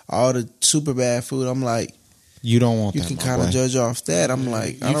know, all the super bad food. I'm like, you don't want you that. can kind of judge off that. I'm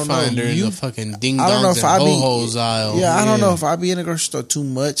like, I don't know. Find her in the fucking ding I don't know dongs if and I be ho-hos aisle. Yeah, I don't know if I be in the grocery store too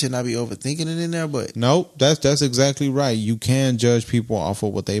much and I be overthinking it in there, but nope, that's exactly right. You can judge people off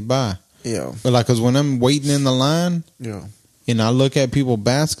of what they buy. Yeah, but like, cause when I'm waiting in the line, and I look at people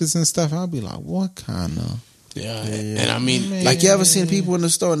baskets and stuff, I'll be like, what kind of? Yeah. And I mean, man. Like you ever seen people in the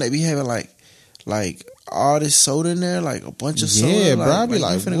store and they be having like all this soda in there, like a bunch of soda. Yeah, bro. I be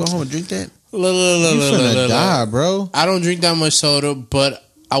like, you finna go home and drink that? You finna die, bro. I don't drink that much soda, but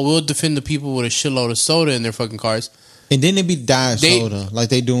I will defend the people with a shitload of soda in their fucking cars. And then it be diet soda, like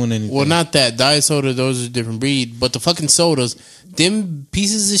they doing anything. Well, not that. Diet soda, those are a different breed. But the fucking sodas, them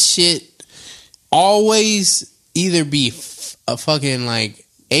pieces of shit always either be a fucking like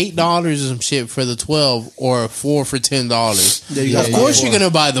 $8 or some shit for the 12 or 4 for $10. Of course you're going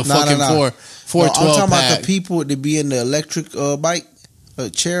to buy the fucking 4 12 I'm talking pack. about the people that be in the electric bike,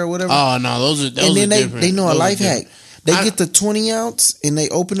 chair or whatever. Oh, no, those are and then they know a those life hack. They get the 20 ounce and they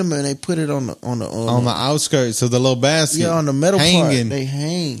open them and they put it on the outskirts of the little basket. Yeah, on the metal hanging. part. They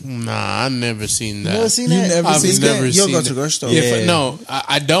hang. Nah, I've never seen that. You never seen that? I've never You'll seen go that. to the grocery store. Yeah, no,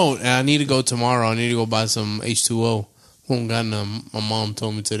 I don't. And I need to go tomorrow. I need to go buy some H2O. Won't got none. My mom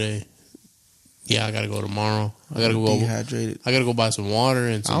told me today. Yeah, I gotta go tomorrow. I gotta go dehydrated. I gotta go buy some water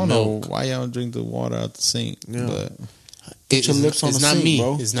and some milk. I don't know why y'all don't drink the water out the sink. Yeah. But It's your lips on the not sink, me.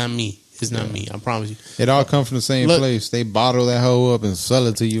 bro. It's not me. It's not me. I promise you. It all comes from the same place. They bottle that hoe up and sell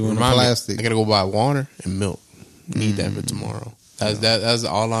it to you in plastic. I gotta go buy water and milk. Need that for tomorrow. That's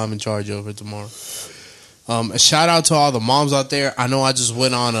all I'm in charge of for tomorrow. A shout out to all the moms out there. I know I just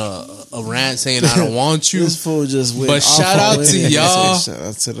went on a rant saying I don't want you. This fool just went. But shout out to y'all. Shout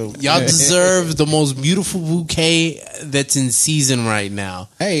out to Y'all deserve the most beautiful bouquet that's in season right now.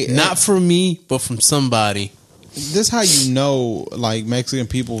 Hey, not from me, but from somebody. This how you know, like, Mexican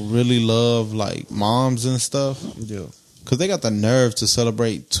people really love, like, moms and stuff. Yeah. Because they got the nerve to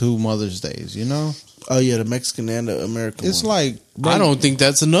celebrate 2 Mother's Days, you know? Oh, yeah, the Mexican and the American It's one. like... I don't think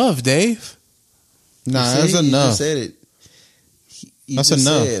that's enough, Dave. Nah, that's enough. He said it. He That's just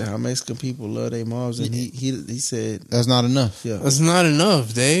enough. said how Mexican people love their moms, and he said that's not enough. Yeah, that's not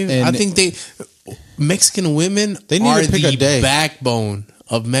enough, Dave. And I think Mexican women they need are to pick the a day. backbone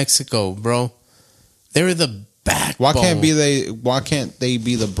of Mexico, bro. They're the backbone. Why can't they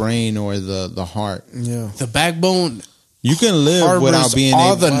be the brain or the heart? Yeah, the backbone. You can live without being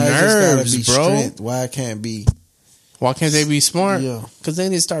all able. the nerves, bro. Strength. Why it can't be? Why can't they be smart? Yeah. Because they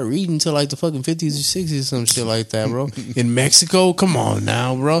didn't start reading till like the fucking 50s or 60s or some shit like that, bro. In Mexico, come on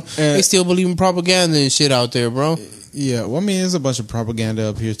now, bro. They still believe in propaganda and shit out there, bro. Yeah, well, I mean, there's a bunch of propaganda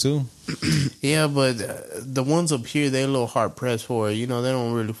up here too. Yeah, but the ones up here, they're a little hard pressed for it. You know, they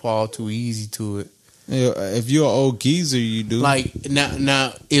don't really fall too easy to it. Yeah, if you're an old geezer, you do. Like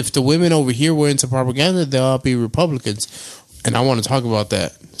now, if the women over here were into propaganda, they'll all be Republicans. And I want to talk about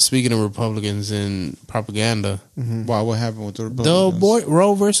that. Speaking of Republicans and propaganda. Why? What happened with the Republicans?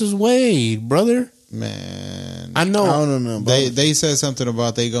 Roe versus Wade, brother. Man, I know. I don't know. They said something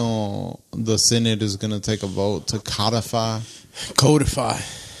about the Senate is gonna take a vote to codify. Now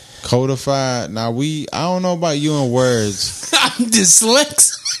I don't know about you in words. I'm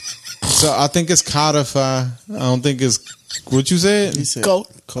dyslexic. So I think it's codify. I don't think it's what you said. He said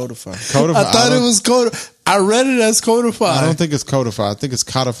codify. I thought it was codify. I read it as codify. I don't think it's codify. I think it's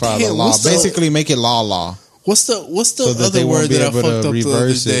codify the Damn, law. Basically, make it law. What's the so that other word that I fucked up the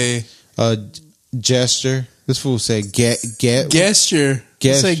other day? Gesture. This fool said gesture.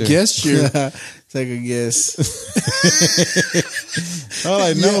 Say gesture. Take a guess. I'm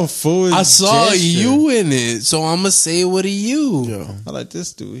like, no, fool. I saw gesture. you in it, so I'm gonna say what are you? Yeah. I like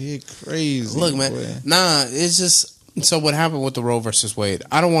this dude. He crazy. Look, man. Boy. Nah, it's just so what happened with the Roe versus Wade.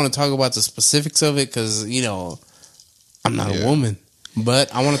 I don't want to talk about the specifics of it because I'm not a woman,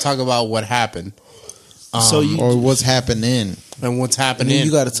 but I want to talk about what happened. Or what's happening and what's happening.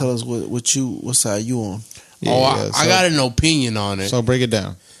 You got to tell us what side you on. Yeah, I got an opinion on it. So break it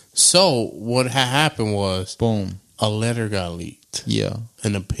down. So what happened was, boom, a letter got leaked. Yeah,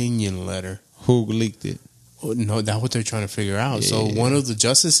 an opinion letter. Who leaked it? No, that's what they're trying to figure out. Yeah. So one of the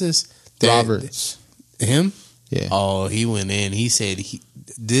justices, Roberts, him. Yeah. Oh, he went in. He said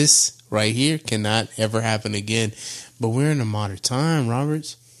this right here cannot ever happen again. But we're in a modern time,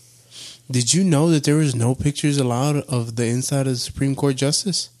 Roberts. Did you know that there was no pictures allowed of the inside of the Supreme Court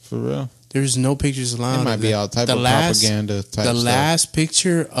justice? For real? There's no pictures allowed. It might be all type of propaganda type The stuff. last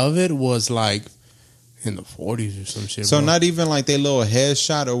picture of it was like in the 40s or some shit. So bro. not even like their little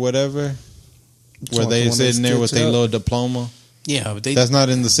headshot or whatever, where they sitting there with their little diploma. Yeah, but that's not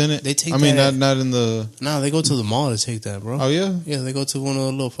in the Senate. They take. I mean, not in the. No, they go to the mall to take that, bro. Oh yeah, yeah. They go to one of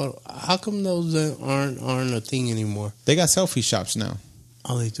the little photo. How come those aren't a thing anymore? They got selfie shops now.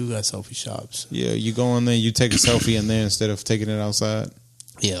 Oh, they do got selfie shops. Yeah, you go in there, you take a selfie in there instead of taking it outside.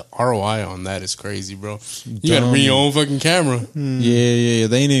 Yeah, ROI on that is crazy, bro. You gotta bring your own fucking camera. Yeah.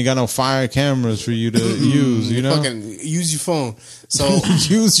 They ain't even got no fire cameras for you to use. You know, fucking use your phone. So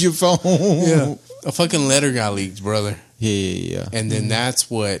use your phone. Yeah, a fucking letter got leaked, brother. Yeah. And then that's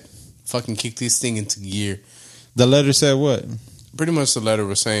what fucking kicked this thing into gear. The letter said what? Pretty much the letter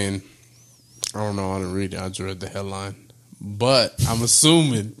was saying, I don't know, I didn't read it. I just read the headline. But I'm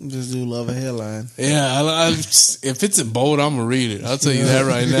assuming. Just do love a headline. Yeah, if it's in bold, I'm going to read it. I'll tell you that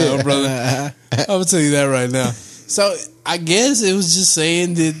right now, brother. I'm going to tell you that right now. So I guess it was just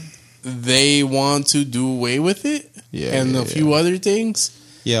saying that they want to do away with it. Yeah. And a few other things.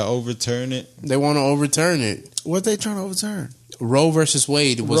 Yeah, overturn it. They want to overturn it. What they trying to overturn? Roe versus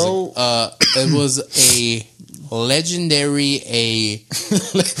Wade was it was a legendary it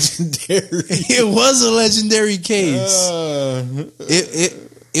was a legendary case.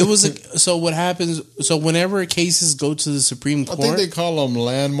 It was so what happens, so whenever cases go to the Supreme Court, I think they call them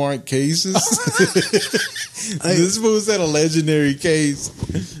landmark cases. This fool said a legendary case.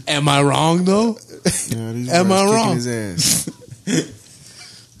 Am I wrong though? Yeah, am I wrong? His ass.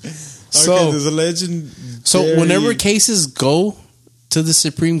 So there's a legend. So whenever cases go to the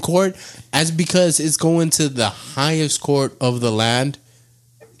Supreme Court, that's because it's going to the highest court of the land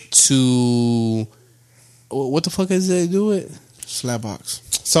to what the fuck is they do it? Slapbox.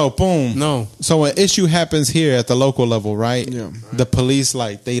 So boom. No. So an issue happens here at the local level, right? Yeah. The police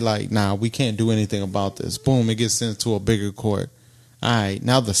nah, we can't do anything about this. Boom, it gets sent to a bigger court. All right,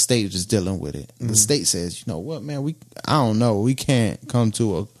 now the state is dealing with it. The state says, you know what, man, I don't know, we can't come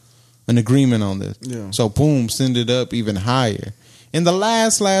to an agreement on this. Yeah. So boom, send it up even higher. And the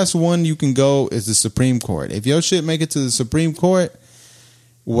last one you can go is the Supreme Court. If your shit make it to the Supreme Court,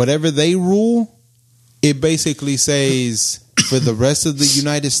 whatever they rule, it basically says for the rest of the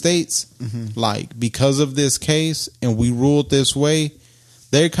United States, like because of this case and we ruled this way,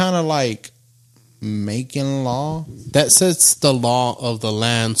 they're kind of like making law that sets the law of the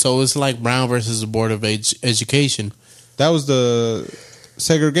land. So it's like Brown versus the Board of Education. That was the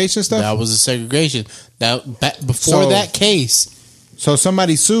segregation stuff. That was the segregation. Before that case. So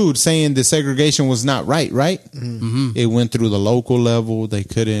somebody sued saying the segregation was not right? Mm-hmm. It went through the local level. They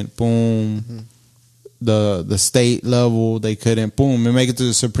couldn't. Boom. Mm-hmm. The state level. They couldn't. Boom. And make it to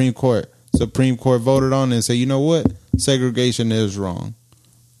the Supreme Court. Supreme Court voted on it and said, you know what? Segregation is wrong.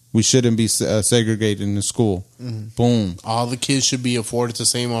 We shouldn't be segregated in the school. Mm-hmm. Boom. All the kids should be afforded the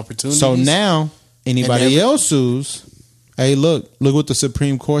same opportunities. So now, anybody else sues. Hey, look what the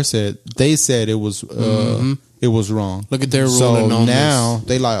Supreme Court said. They said it was it was wrong. Look at their ruling on now this.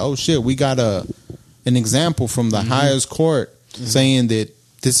 They like, oh shit, we got an example from the highest court saying that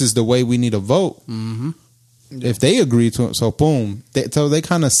this is the way we need to vote. Mm-hmm. If they agree to it, so boom. So they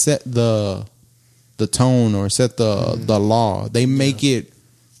kind of set the tone or set the law. They make it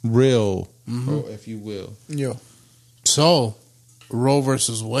real, if you will. Yeah. So, Roe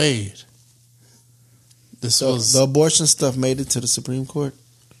versus Wade. The abortion stuff made it to the Supreme Court.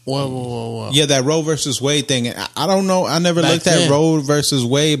 Whoa. Yeah, that Roe versus Wade thing. I don't know. I never looked at Roe versus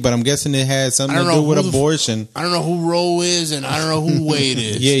Wade, but I'm guessing it had something to do with abortion. I don't know who Roe is, and I don't know who Wade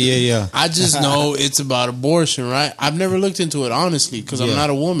is. Yeah. I just know it's about abortion, right? I've never looked into it, honestly, because I'm not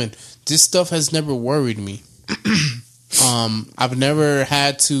a woman. This stuff has never worried me. I've never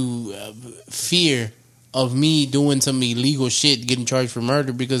had to fear of me doing some illegal shit, getting charged for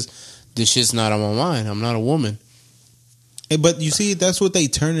murder, because this shit's not on my mind. I'm not a woman. But you see, that's what they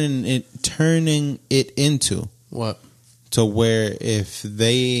turning it into. What? To where if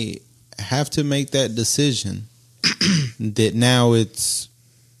they have to make that decision, that now it's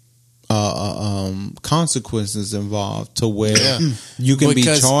consequences involved to where you can be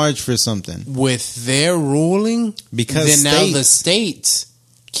charged for something. With their ruling, because then now the states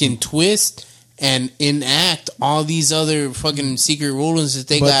can twist and enact all these other fucking secret rulings that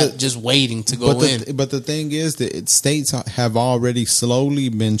they got just waiting to go in. But the thing is that states have already slowly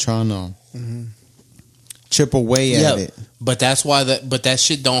been trying to chip away at it. But that's why that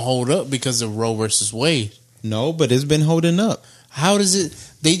shit don't hold up because of Roe versus Wade. No, but it's been holding up. How does it?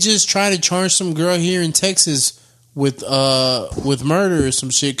 They just try to charge some girl here in Texas with murder or some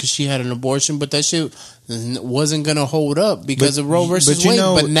shit because she had an abortion, but that shit wasn't gonna hold up because of Roe versus Wade.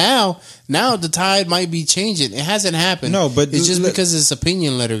 But now the tide might be changing. It hasn't happened. No, but it's just because this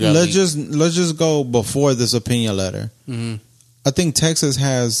opinion letter got let's just go before this opinion letter. Mm-hmm. I think Texas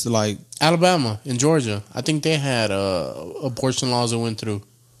has like Alabama and Georgia. I think they had abortion laws that went through.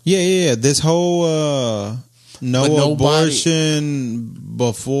 Yeah. This whole no abortion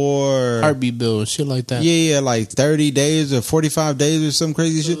before heartbeat bill, shit like that. Yeah, like 30 days or 45 days or some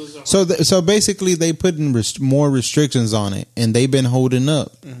crazy shit. So basically, they put in more restrictions on it, and they've been holding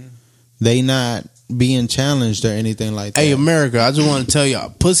up. Mm-hmm. They not being challenged or anything like that. Hey, America, I just want to tell y'all,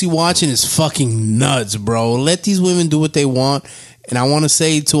 pussy watching is fucking nuts, bro. Let these women do what they want. And I want to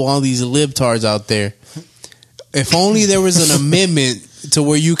say to all these libtards out there, if only there was an amendment to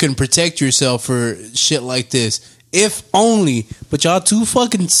where you can protect yourself for shit like this. If only. But y'all too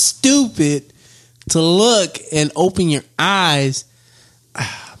fucking stupid to look and open your eyes.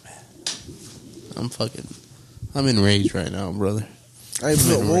 Ah, man. I'm enraged right now, brother. Hey,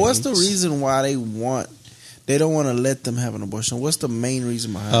 well, what's the reason why they don't want to let them have an abortion? What's the main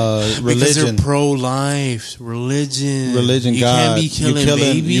reason behind it? Religion. Because they're pro-life. Religion, you God. Can't be killing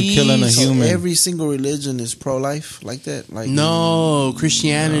babies. You killing a human. So every single religion is pro-life like that? Like no,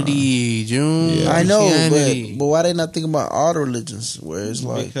 Christianity, June. Yeah. I know, but why they not thinking about all the religions? Where it's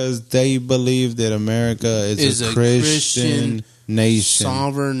like because they believe that America is a Christian nation,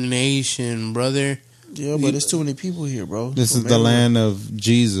 sovereign nation, brother. Yeah, but there's too many people here, bro. This is the land of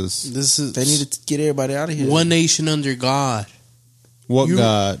Jesus. They need to get everybody out of here. One nation under God. What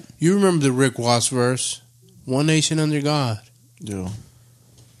God? You remember the Rick Ross verse? One nation under God. Yeah.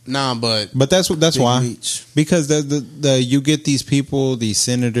 Nah, but that's why. Reach. Because the you get these people, these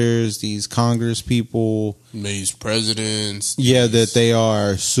senators, these Congress people, these presidents. Yeah, that they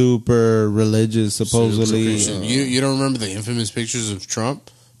are super religious, supposedly. You don't remember the infamous pictures of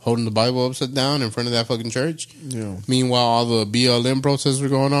Trump holding the Bible upside down in front of that fucking church? Yeah. Meanwhile, all the BLM protests were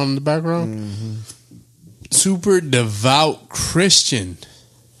going on in the background. Mm-hmm. Super devout Christian.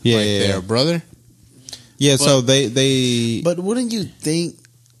 Yeah, there, brother. Yeah, so they. But wouldn't you think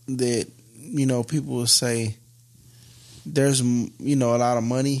that, people will say there's, a lot of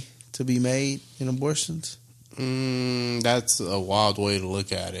money to be made in abortions? That's a wild way to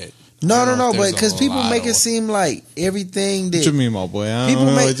look at it. No, but because people make it seem like everything that... What you mean, my boy? I don't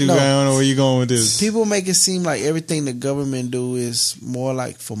know where you're going with this. People make it seem like everything the government do is more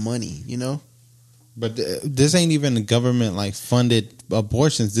like for money, But this ain't even the government like funded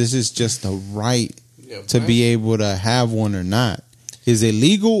abortions. This is just a right to be able to have one or not. Is it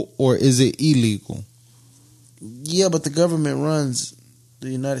legal or is it illegal? Yeah, but the government runs the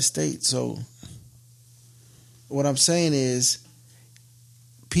United States. So what I'm saying is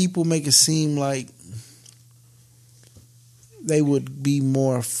people make it seem like they would be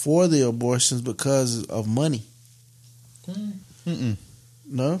more for the abortions because of money. Mm-mm.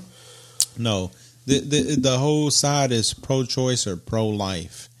 No? No. The whole side is pro-choice or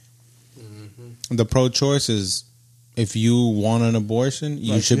pro-life. Mm-hmm. The pro-choice is if you want an abortion,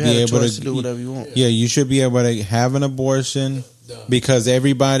 you should be able to do whatever you want. Yeah, you should be able to have an abortion because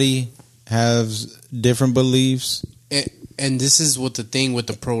everybody has different beliefs. And this is what the thing with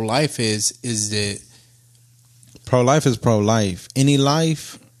the pro-life is that pro-life is pro-life. Any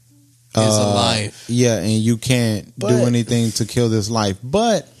life is a life. Yeah, and you can't do anything to kill this life.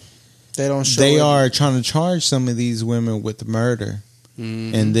 But they don't. They are trying to charge some of these women with murder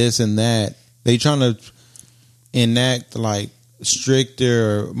and this and that. They trying to enact like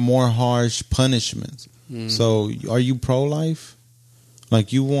stricter, more harsh punishments. So, are you pro-life?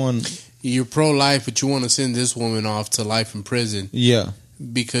 Like you want? You're pro-life, but you want to send this woman off to life in prison. Yeah,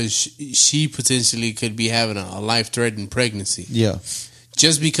 because she potentially could be having a life-threatening pregnancy. Yeah.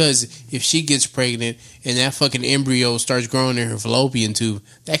 Just because if she gets pregnant and that fucking embryo starts growing in her fallopian tube,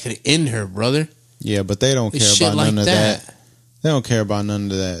 that could end her, brother. Yeah, but they don't care about none of that. They don't care about none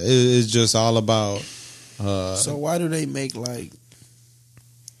of that. It's just all about... so why do they make, like,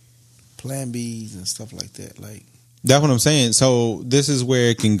 Plan Bs and stuff like that? Like, that's what I'm saying. So this is where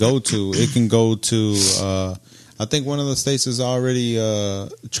it can go to. It can go to... I think one of the states is already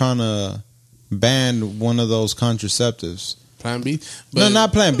trying to ban one of those contraceptives. Plan B? No,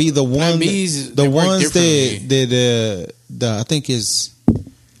 not Plan B. The Plan one, B's, the ones that I think is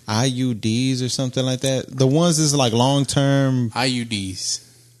IUDs or something like that. The ones is like long term IUDs.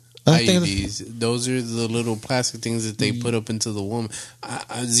 IUDs. Those are the little plastic things that they put up into the woman.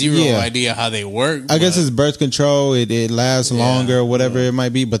 Zero idea how they work. I guess it's birth control. It lasts longer, whatever it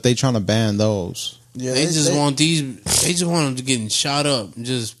might be. But they trying to ban those. Yeah, they just want them to getting shot up, and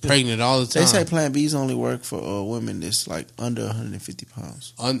just pregnant all the time. They say Plan B's only work for women that's like under 150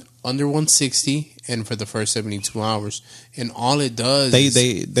 pounds. Under 160, and for the first 72 hours, and all it does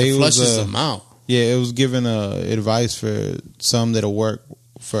they flushes them out. Yeah, it was giving advice for some that'll work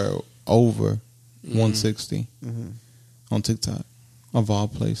for over 160 on TikTok, of all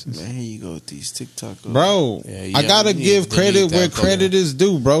places. Man, here you go with these TikTok. Bro, I gotta give credit where credit is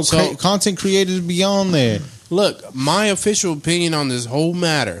due, bro. So, content creators be on there. Look, my official opinion on this whole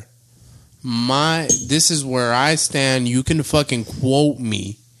matter, this is where I stand. You can fucking quote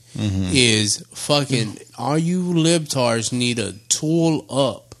me. Is fucking all you libtards need a tool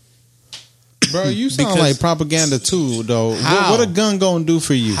up. Bro, you sound like propaganda too, though. What a gun gonna do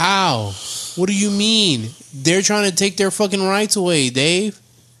for you? How? What do you mean? They're trying to take their fucking rights away, Dave.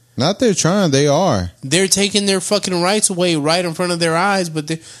 Not they're trying, they are. They're taking their fucking rights away right in front of their eyes, but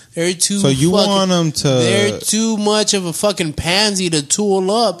they're too. So you want them to? They're too much of a fucking pansy to tool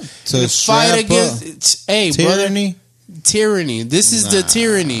up to fight against. Hey, tyranny. Brother, tyranny. This is the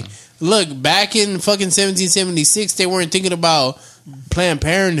tyranny. Look, back in fucking 1776, they weren't thinking about Planned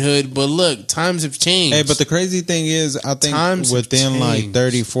Parenthood, but look, times have changed. Hey, but the crazy thing is, I think within like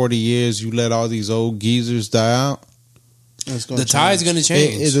 30, 40 years, you let all these old geezers die out. The tide's going to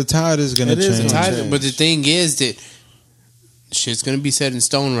change. The tide is going to change. But the thing is that shit's going to be set in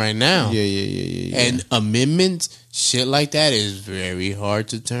stone right now. Yeah. And amendments, shit like that is very hard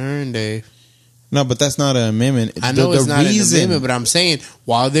to turn, Dave. No, but that's not an amendment. I know it's not an amendment, but I'm saying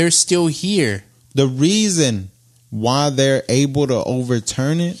while they're still here, the reason why they're able to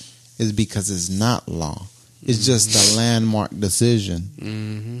overturn it is because it's not law. It's just a landmark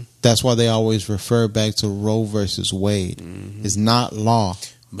decision. That's why they always refer back to Roe versus Wade. It's not law.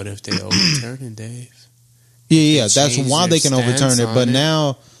 But if they overturn it, Dave. Yeah, that's why they can overturn it. But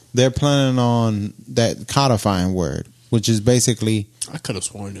now they're planning on that codifying word, which is basically... I could have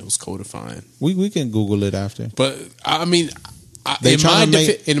sworn it was codifying. We can Google it after. But, I mean... in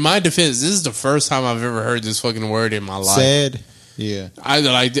my defense, this is the first time I've ever heard this fucking word in my life. Said, yeah.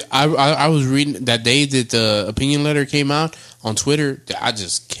 I was reading that day that the opinion letter came out on Twitter. I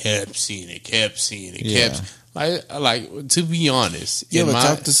just kept seeing it. Like to be honest, you ever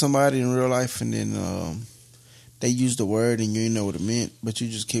talk to somebody in real life and then they use the word and you didn't know what it meant, but you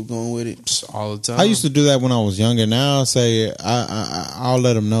just keep going with it all the time? I used to do that when I was younger. Now I'll say I'll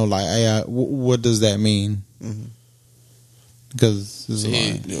let them know, like, hey, what does that mean? Because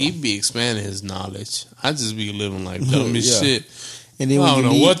he'd be expanding his knowledge. I just be living like dumb as shit. And then I don't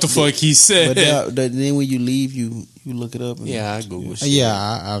know what the fuck he said. But then when you leave, you look it up. I Google shit. Yeah,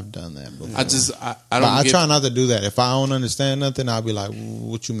 I've done that before. I try not to do that. If I don't understand nothing, I'll be like,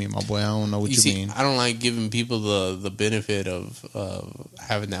 what you mean, my boy? I don't know what you mean. I don't like giving people the benefit of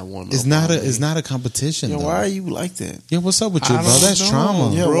having that one. It's not a competition. Yeah, why are you like that? Yeah, what's up with you, bro? That's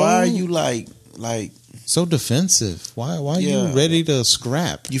trauma. Yeah, bro. Why are you like so defensive? Why are you ready to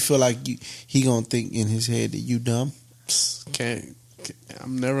scrap? You feel like he gonna think in his head that you dumb?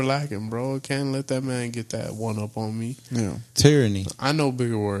 I'm never lacking, bro. Can't let that man get that one up on me. Yeah, tyranny. I know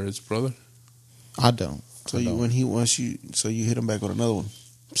bigger words, brother. I don't. So when he wants you, so you hit him back with another one.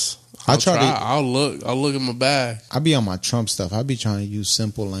 I'll look in my bag. I be on my Trump stuff. I be trying to use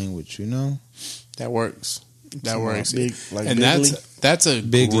simple language. You know, that works. That works. And that's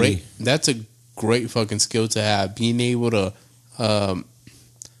a great fucking skill to have. Being able to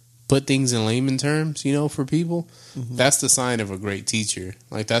put things in layman terms, for people. That's the sign of a great teacher.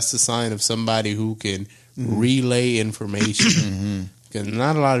 Like, that's the sign of somebody who can relay information. Because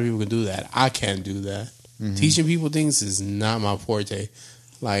not a lot of people can do that. I can't do that. Teaching people things is not my forte.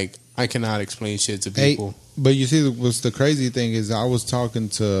 Like, I cannot explain shit to people. But you see, what's the crazy thing is I was talking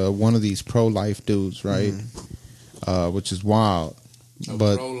to one of these pro-life dudes, right? Which is wild.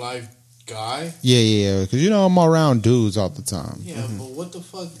 Pro-life guy? Yeah. Because, I'm around dudes all the time. Yeah, but what the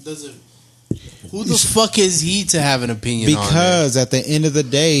fuck does it... Who the fuck is he to have an opinion on it? Because at the end of the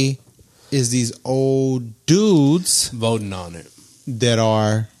day, is these old dudes... voting on it. That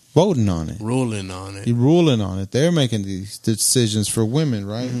are voting on it. Ruling on it. They're making these decisions for women,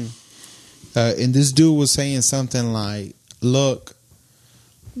 right? And this dude was saying something like, look,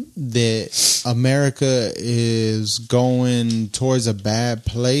 that America is going towards a bad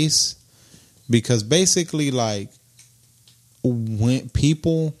place because basically, like, when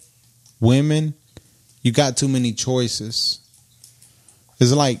women, you got too many choices.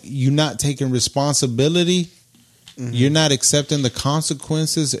 It's like you're not taking responsibility. You're not accepting the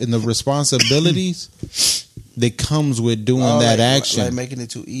consequences and the responsibilities that comes with doing that action. Like making it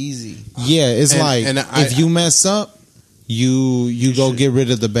too easy. Yeah, it's if you mess up, you go get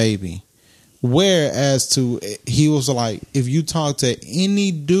rid of the baby. Whereas he was like, if you talk to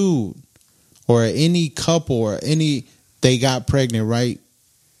any dude or any couple or they got pregnant, right?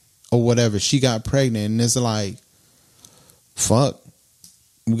 Or whatever, she got pregnant, and it's like, fuck,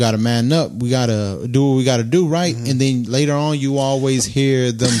 we gotta man up, we gotta do what we gotta do, right? Mm-hmm. And then later on, you always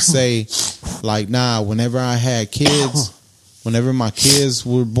hear them say, like, nah, whenever I had kids, whenever my kids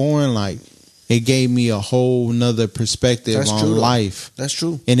were born, like, it gave me a whole nother perspective on life. That's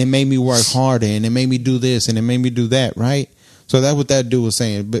true. And it made me work harder, and it made me do this, and it made me do that, right? So that's what that dude was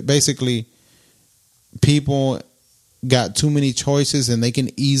saying. But basically, people got too many choices, and they can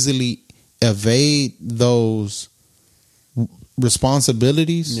easily evade those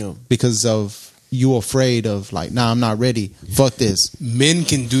responsibilities because of you afraid of, like, nah, I'm not ready. Fuck this. Men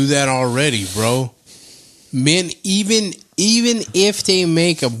can do that already, bro. Men, even if they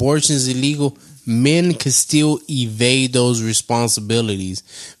make abortions illegal, men can still evade those responsibilities.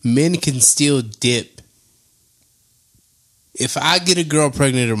 Men can still dip. If I get a girl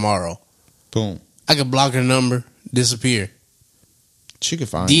pregnant tomorrow, boom, I can block her number, disappear. She can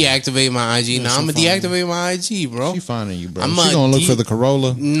find deactivate my IG. Yeah, now I'm gonna deactivate my IG, bro. She finding you, bro. She gonna look for the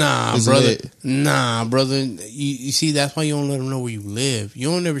Corolla. Nah, brother. Nah, brother. You see, that's why you don't let them know where you live.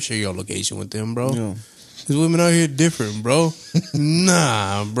 You don't ever share your location with them, bro. Yeah. Because women out here different, bro.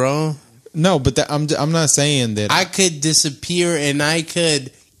 Nah, bro. No, but I'm not saying that. I could disappear and I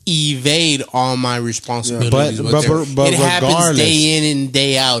could evade all my responsibilities. Yeah, but it happens day in and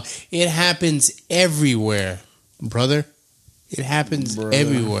day out. It happens everywhere, brother. It happens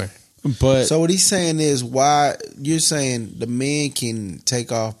everywhere. But so what he's saying is, why you're saying the men can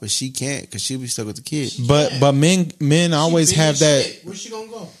take off, but she can't because she'll be stuck with the kid. But men always have that. Where's she gonna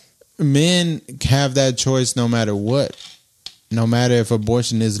go? Men have that choice no matter what, no matter if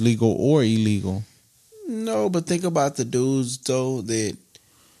abortion is legal or illegal. No, but think about the dudes though that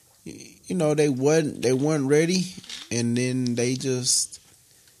they weren't ready, and then they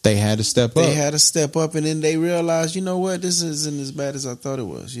had to step up. They had to step up, and then they realized, you know what, this isn't as bad as I thought it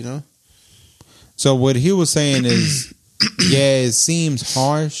was. So what he was saying is, yeah, it seems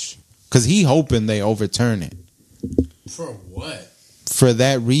harsh because he hoping they overturn it. For what? For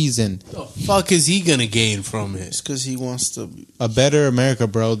that reason. The fuck is he gonna gain from it? It's because he wants a better America,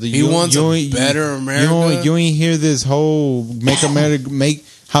 bro. He wants a better America. You ain't hear this whole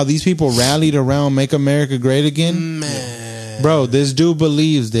how these people rallied around Make America Great Again? Man. Bro, this dude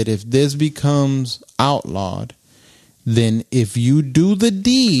believes that if this becomes outlawed, then if you do the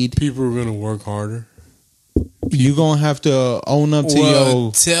deed, people are gonna work harder. You're gonna have to own up to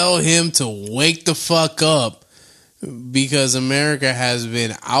your. Tell him to wake the fuck up. Because America has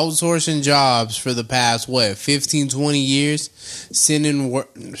been outsourcing jobs for the past, 15, 20 years? Sending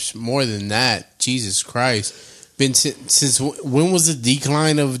more than that. Jesus Christ. Been since when was the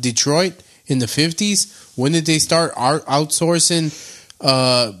decline of Detroit? In the 50s? When did they start outsourcing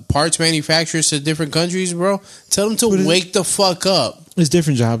parts manufacturers to different countries, bro? Tell them to wake the fuck up. It's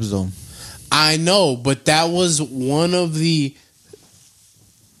different jobs, though. I know, but that was one of the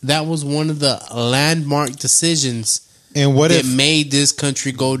landmark decisions and what that made this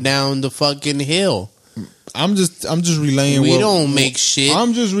country go down the fucking hill. I'm just relaying. We don't make shit.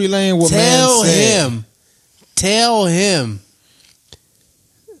 I'm just relaying what man said. Tell him.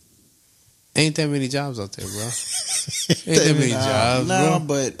 Ain't that many jobs out there, bro? Ain't that many jobs, bro?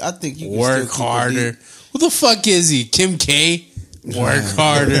 But I think you can work harder. Who the fuck is he? Kim K? Work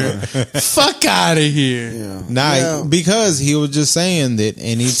harder. Fuck out of here. Yeah. Because he was just saying that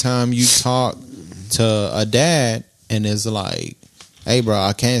anytime you talk to a dad and it's like, hey bro,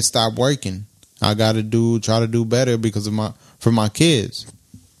 I can't stop working. I gotta try to do better because of for my kids.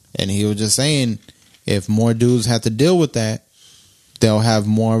 And he was just saying if more dudes have to deal with that, they'll have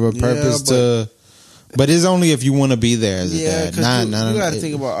more of a purpose but it's only if you want to be there as a dad. You got to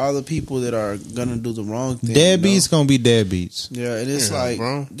think about all the people that are gonna do the wrong thing. Deadbeats gonna be deadbeats. Yeah, and it's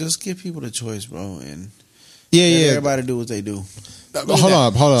bro. Just give people the choice, bro, and let everybody do what they do. Hold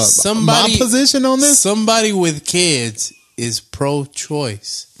up. My position on this? Somebody with kids is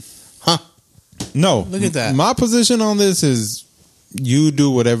pro-choice, huh? No, look at that. My position on this is you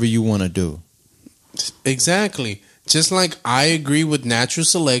do whatever you want to do. Exactly. Just like I agree with natural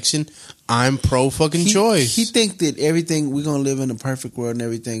selection, I'm pro fucking choice. He think that everything we're gonna live in a perfect world and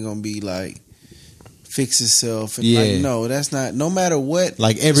everything gonna be like fix itself. And no, that's not. No matter what,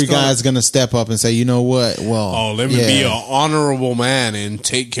 like every guy's gonna step up and say, you know what? Well, let me be an honorable man and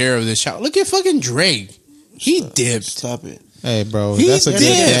take care of this child. Look at fucking Drake. He dipped. Stop it. Hey, bro, that's a good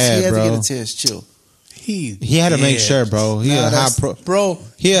dad, he had bro. to get a test. Chill. He had to make sure, bro. He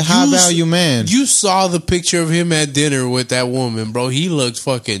a high value man. You saw the picture of him at dinner with that woman, bro. He looked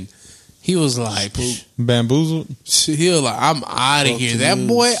fucking He was like, bamboozled. He was like, I'm out of here. That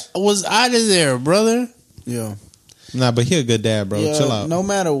boy was out of there, brother. Yeah. Nah, but he a good dad, bro. Yeah, chill out. No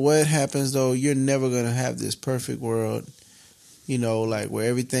matter what happens, though, you're never gonna have this perfect world. You know, like where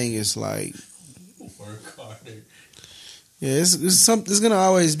everything is like. Work harder. Yeah, it's gonna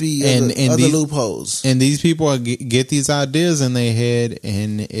always be other these, loopholes. And these people get these ideas in their head,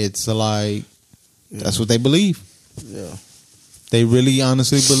 and it's like that's what they believe. Yeah, they really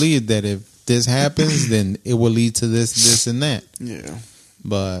honestly believe that if this happens, then it will lead to this, and that. Yeah.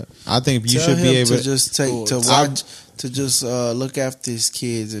 But I think you should be able to just look after his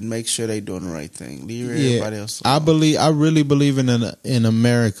kids and make sure they're doing the right thing. Leave everybody else alone. I really believe in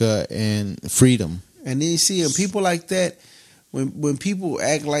America and freedom. And then you see people like that. When people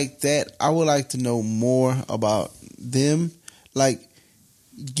act like that, I would like to know more about them. Like,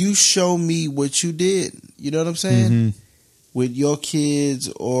 you show me what you did. You know what I'm saying? Mm-hmm. With your kids,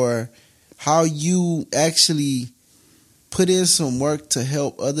 or how you actually put in some work to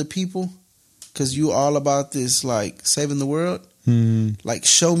help other people, because you all about this, like, saving the world. Mm-hmm. Like,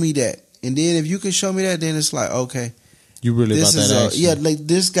 show me that. And then if you can show me that, then it's like, okay, you really this about that action. yeah, like,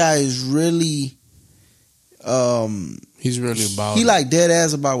 this guy is really he's really about he like dead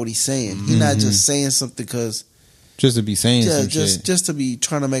ass about what he's saying. He's not just saying something because just to be saying some shit. Just to be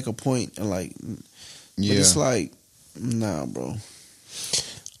trying to make a point, and like, but it's like, nah, bro.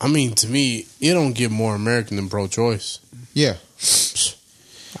 I mean, to me, it don't get more American than pro-choice. Yeah.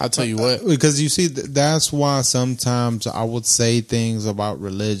 I'll tell you what. Because you see, that's why sometimes I would say things about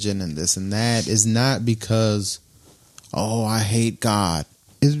religion and this and that. Is not because, oh, I hate God.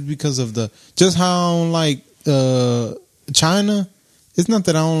 It's because of just how I don't like China. It's not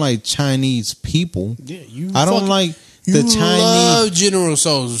that I don't like Chinese people. Yeah, I don't like the Chinese. Love General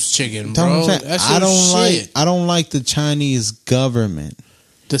Tso's chicken, bro. I don't like the Chinese government.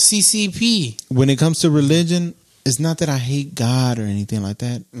 The CCP. When it comes to religion, it's not that I hate God or anything like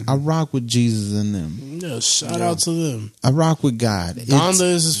that. Mm-hmm. I rock with Jesus and them. Yeah, shout out to them. I rock with God.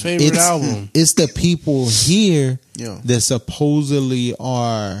 Donda is his favorite album. It's the people here Yeah. that supposedly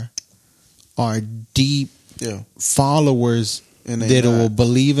are deep followers and that will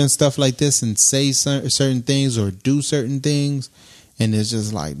believe in stuff like this and say certain things or do certain things. And it's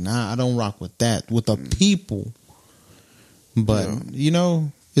just like, nah, I don't rock with that. With the people. But, you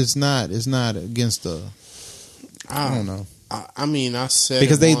know, it's not against the... I don't know. I mean, I said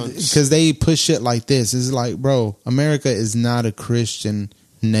because they push shit like this. It's like, bro, America is not a Christian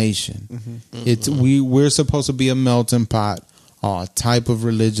nation. Mm-hmm. It's we're supposed to be a melting pot. All type of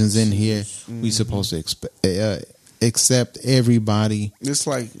religions in here. Mm-hmm. We supposed to accept everybody. It's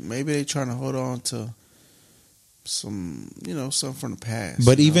like maybe they trying to hold on to some, something from the past.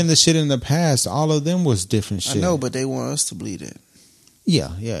 But even the shit in the past, all of them was different shit. I know, but they want us to believe it.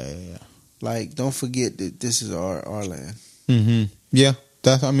 Yeah. Like, don't forget that this is our land. Mm-hmm. Yeah,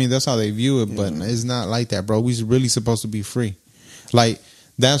 that's how they view it, but it's not like that, bro. We really supposed to be free. Like,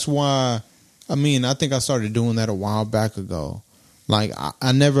 that's why. I mean, I think I started doing that a while back ago. Like,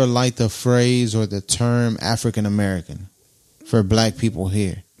 I never liked the phrase or the term African American for black people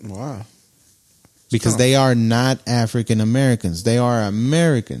here. Wow. Because they are not African Americans. They are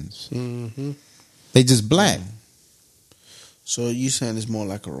Americans. Mm-hmm. They just black. So you saying it's more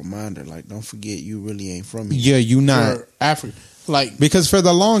like a reminder, like, don't forget you really ain't from here. Yeah, you not African. Like, because for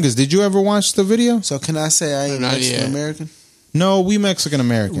the longest, did you ever watch the video? So can I say I ain't Mexican American? No, we Mexican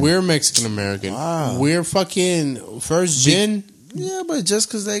American. We're Mexican American. Wow. We're fucking first gen. Yeah, but just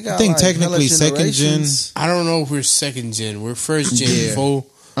because they got, I think technically second gen. I don't know if we're second gen. We're first gen. Yeah. Full.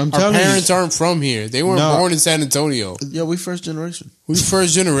 Our parents aren't from here. They weren't born in San Antonio. Yeah, we first generation. We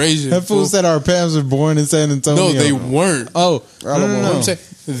first generation. That fool said our parents were born in San Antonio. No, they weren't. Oh, no. I'm saying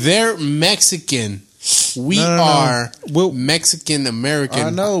they're Mexican. We are Mexican American. I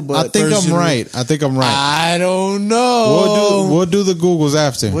know, but I think I'm right. I don't know. We'll do the Googles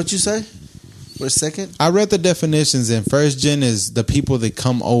after. What you say? For a second? I read the definitions, and first gen is the people that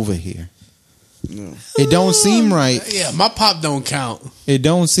come over here. No. It don't seem right. Yeah, my pop don't count. It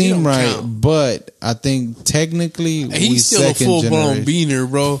don't seem right, count. But I think technically he's still second a full blown beaner,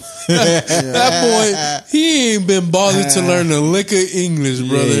 bro. That boy, he ain't been bothered to learn a lick of English,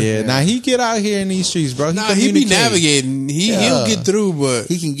 brother. Yeah. Now he get out here in these streets, bro. He be navigating. He'll get through, but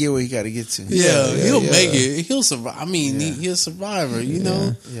he can get where he got to get to. He'll make it. He'll survive. I mean, he's a survivor. You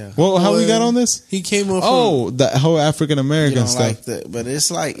know. Yeah. Well, how we got on this? He came up. The whole African American stuff. Like that, but it's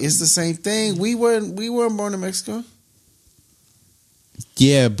the same thing. We weren't born in Mexico.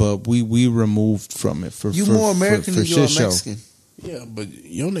 Yeah, but we removed from it for more American than you are Mexican. Yeah, but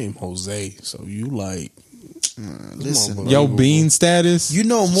your name Jose, so you like Listen, Yo, bean status. you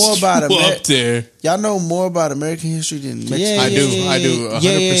know more about up America. there. Y'all know more about American history than Mexican. I do,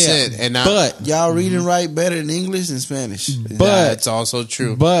 100%. And But Y'all read and write better in English than Spanish. But- that's also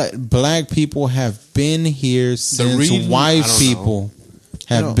true. But black people have been here since reason- I white don't people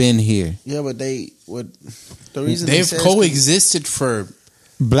have No. been here. Yeah, but the reason They've said is coexisted for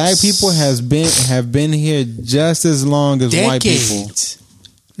Black people have been here just as long as white people. decades.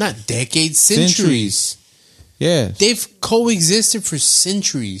 Not decades, centuries. Yeah. They've coexisted for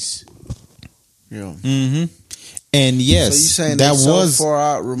centuries. Yeah. Mm-hmm. And yes, So you saying that they was so far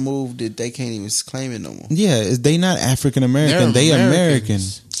out removed that they can't even claim it no more? yeah. They not African American. They American.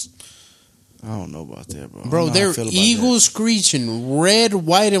 Americans. I don't know about that, bro. I Bro, don't know how I they're feel about eagles screeching, red,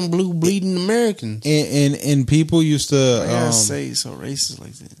 white, and blue bleeding Americans. And people used that. to I gotta say so racist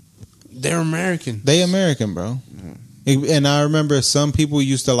like that. They're American. they American, bro. And I remember some people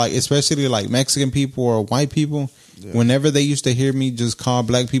used to like, especially like Mexican people or white people. Yeah. Whenever they used to hear me just call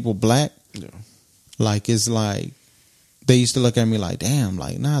black people black, Yeah. like it's like they used to look at me like, damn,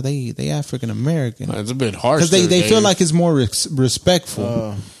 like nah, they African American It's a bit harsh. because they feel like it's more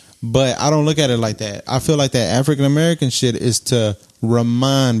respectful. But I don't look at it like that. I feel like that African American shit is to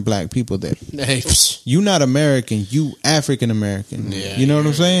remind black people that Hey, you not American, you African American. Yeah, you know what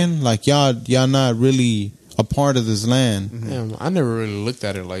I'm saying? Like y'all not really a part of this land. damn, I never really looked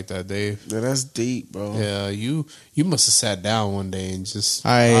at it like that, Dave. Yeah, that's deep, bro. Yeah, you must have sat down one day and just.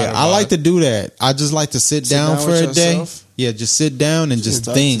 I like to do that. I just like to sit down down for with a day. yourself? Yeah, just sit down and just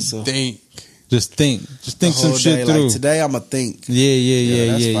talk to think. yourself. think. Just think. Just think The some whole shit day, through. Like today, I'ma think.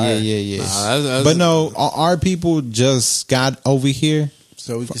 Yeah, that's fire. yeah. Nah, But no, our people just got over here.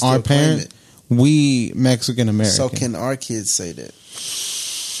 So we can Our still claim parents, it. we Mexican American. So can our kids say that?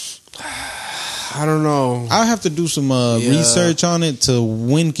 I don't know. I'll have to do some Yeah. research on it to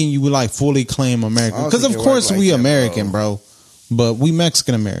when can you like fully claim American? I don't Because think of it course work like we that, American, bro. But we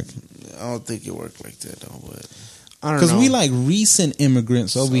Mexican American I don't think it worked like that though. But I don't because know. we like recent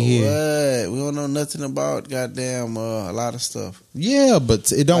immigrants over so here. what? We don't know nothing about goddamn a lot of stuff. Yeah,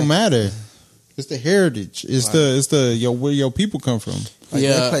 but it don't Like- matter. It's the heritage. It's where your people come from. Like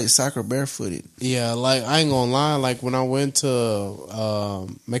Yeah. they play soccer barefooted. Yeah, like I ain't gonna lie. Like when I went to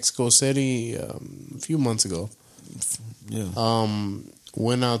Mexico City a few months ago, Yeah.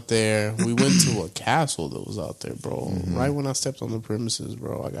 went out there. We went to a castle that was out there, bro. Mm-hmm. Right when I stepped on the premises,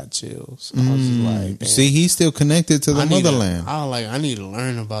 bro, I got chills. I was just like, damn. See, he's still connected to the I need motherland. I was like, I need to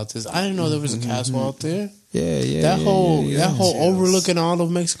learn about this. I didn't know there was a castle out there. Yeah. That whole Chills. overlooking all of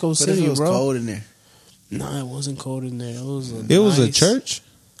Mexico But if City, it was bro. cold in there, No, it wasn't cold in there. It was a nice- church.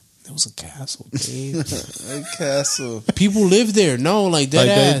 It was a castle, Dave. a castle. People lived there. No, like dead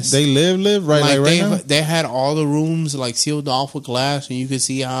Like ass. they live right like right now. they had all the rooms like sealed off with glass, and you could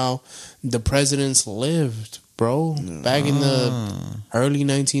see how the presidents lived, bro. Back in the early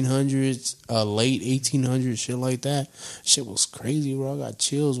 1900s, late 1800s, shit like that. Shit was crazy, bro. I got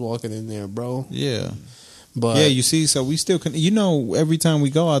chills walking in there, bro. Yeah. But Yeah, you see, so we still can. You know, every time we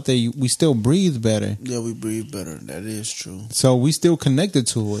go out there, we still breathe better. Yeah, we breathe better. That is true. So we still connected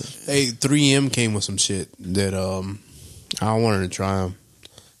to it. hey, 3M came with some shit that I wanted to try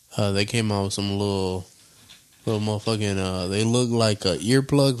them. They came out with some little motherfucking. They look like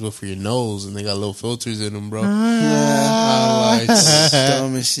earplugs, but for your nose, and they got little filters in them, bro. I like,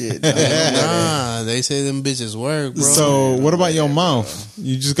 Dumb as shit. nah, they say them bitches work, bro. So what about your mouth?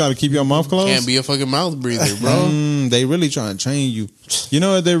 You just got to keep your mouth closed. Can't be a fucking mouth breather, bro. They really trying to train you. You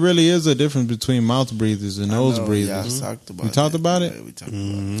know what? There really is a difference between mouth breathers and nose Yeah, I breathers. talked about. We talked that. about it? Yeah, we talked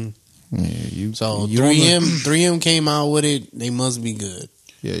about it. Yeah, you. So you on the- 3M came out with it. They must be good.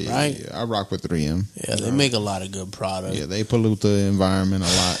 Yeah, right? yeah. I rock with 3M. Yeah, they make a lot of good products. Yeah, they pollute the environment a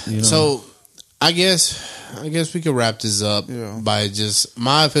lot. You know? So, I guess we could wrap this up Yeah. by just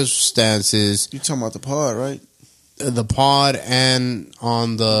my official stance is You talking about the pod, right? the pod and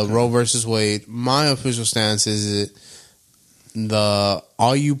on the Roe versus Wade. My official stance is that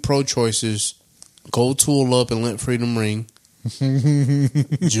all you pro-choicers go tool up and let freedom ring.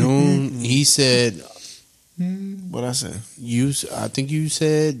 June, he said. What I say? I think you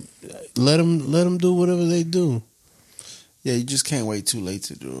said let them do whatever they do. Yeah, you just can't wait too late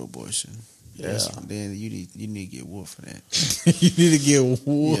to do abortion. Yeah. Then you need to get whooped for that. you need to get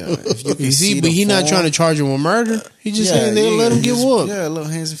whooped. Yeah, if you can You see, the but he not form- trying to charge him with murder. He just saying they'll let him get just- whooped. Yeah, little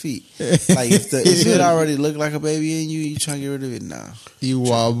hands and feet. Like if it already looked like a baby in you, you trying to get rid of it? Nah. You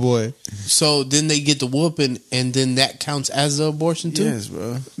wild boy. So then they get the whooping, and then that counts as the abortion too. Yes,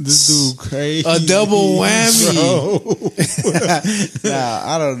 bro. This dude crazy. A double whammy. Bro.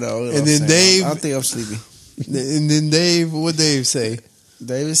 Nah, I don't know. And then Dave- I think I'm sleepy. And then Dave, what Dave say?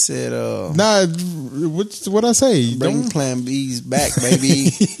 David said, Nah, what I say? bring Plan B's back, baby.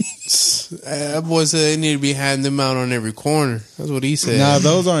 That boy said they need to be handing them out on every corner. That's what he said. Nah,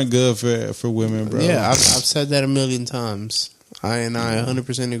 those aren't good for women, bro. Yeah, I've said that a million times. I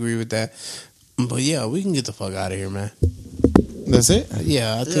 100% agree with that. But yeah, we can get the fuck out of here, man. That's it?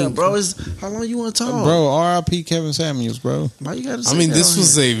 Yeah, I think, bro. How long you want to talk, Bro, R.I.P. Kevin Samuels, bro. Why you gotta say I mean, that this on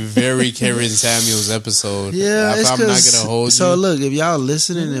was here? a very Kevin Samuels episode. Yeah, it's I'm not cause, gonna hold so you. look, if y'all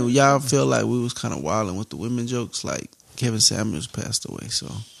listening and y'all feel like we was kind of wilding with the women jokes, like Kevin Samuels passed away, so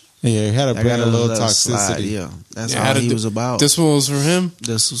Yeah, he had to I bring a little let it slide, toxicity. Yeah, that's Yeah, all he was about. This one was for him.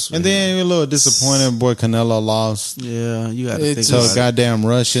 This was, And then a little disappointed, boy, Canelo lost. yeah, you got to It's think So about it. goddamn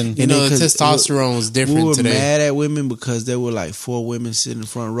Russian. You know, the 'cause testosterone was different We were today. mad at women because there were like 4 women sitting in the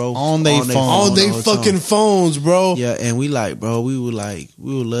front row On they phone. On the they whole fucking time. phones, bro. Yeah, and we would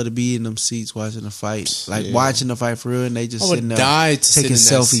love to be in them seats watching the fight, watching the fight for real, and they just I sitting would there die to sit taking in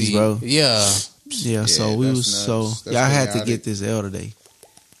that selfies, seat. bro. Yeah. Yeah, so we that's was nuts. That's y'all had to chaotic. get this L today.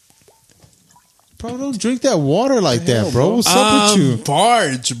 Bro, don't drink that water like that, bro. What's up with you?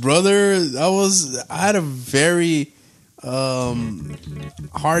 Parched, brother. I had a very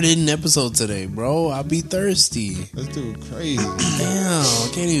hard-hitting episode today, bro. I'll be thirsty. This dude crazy. Damn, I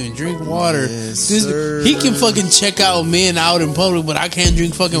can't even drink water. Yes, This- he can fucking check out men out in public, but I can't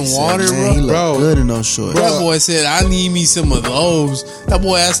drink fucking water, Man, he bro. look Bro. good in those shorts. That boy said, "I need me some of those." That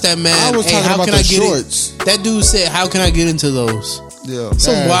boy asked that man, I was "Hey, talking how about can the I get shorts. it?" That dude said, "How can I get into those?" Yeah.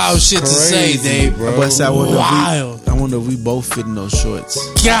 Some That's wild shit to say, crazy, Dave. bro. But I wonder, Wild. I wonder if we both fit in those shorts.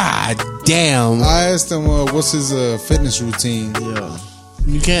 God damn. I asked him, what's his fitness routine? Yeah.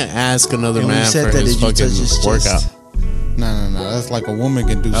 You can't ask another And when you man said for that, his did you touch fucking his chest? workout. No. That's like a woman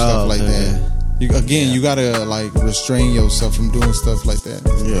can do stuff like okay. that. You gotta like restrain yourself from doing stuff like that.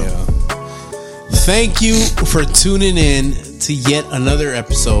 Yeah. Thank you for tuning in to yet another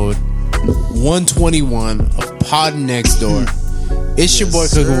episode, 121 of Pod Next Door. It's your boy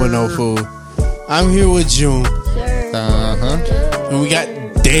Cooking with No Food. I'm here with June, and we got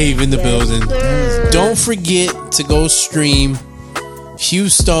Dave in the building. Don't forget to go stream Hugh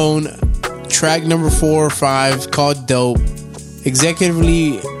Stone, track number 4 or 5 called Dope.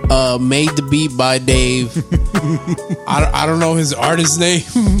 Executively made the beat by Dave. I don't know his artist name,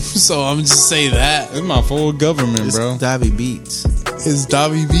 so I'm just say that. It's my full government, It's bro. Davy Beats. It's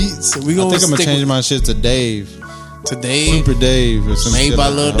Dobby Beats. We I gonna think I'm gonna stick change my shit to Dave. to Dave. Super Dave or something. Made by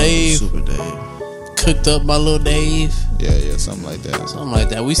Lil Dave. Super Dave. Cooked up by Lil Dave. Yeah, something like that. Something like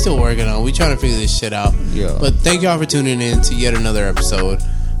that. We still working on it. We trying to figure this shit out. Yeah. But thank y'all for tuning in to yet another episode.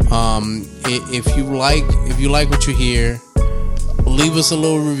 If you like what you hear, leave us a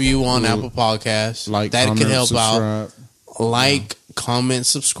little review on Apple Podcasts. Like, that comment, could help subscribe. out. Like, comment,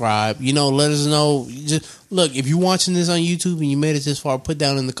 subscribe. Let us know. Just look, if you're watching this on YouTube and you made it this far, put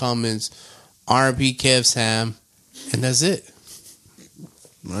down in the comments R.I.P. Kev Sam, and that's it.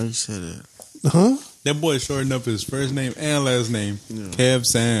 Why you said that? Huh? That boy shortened up his first name and last name. Kev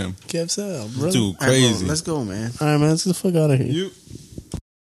Sam. Kev Sam, bro. Dude, All right, bro, crazy. let's go, man. All right, man. Let's get the fuck out of here. You.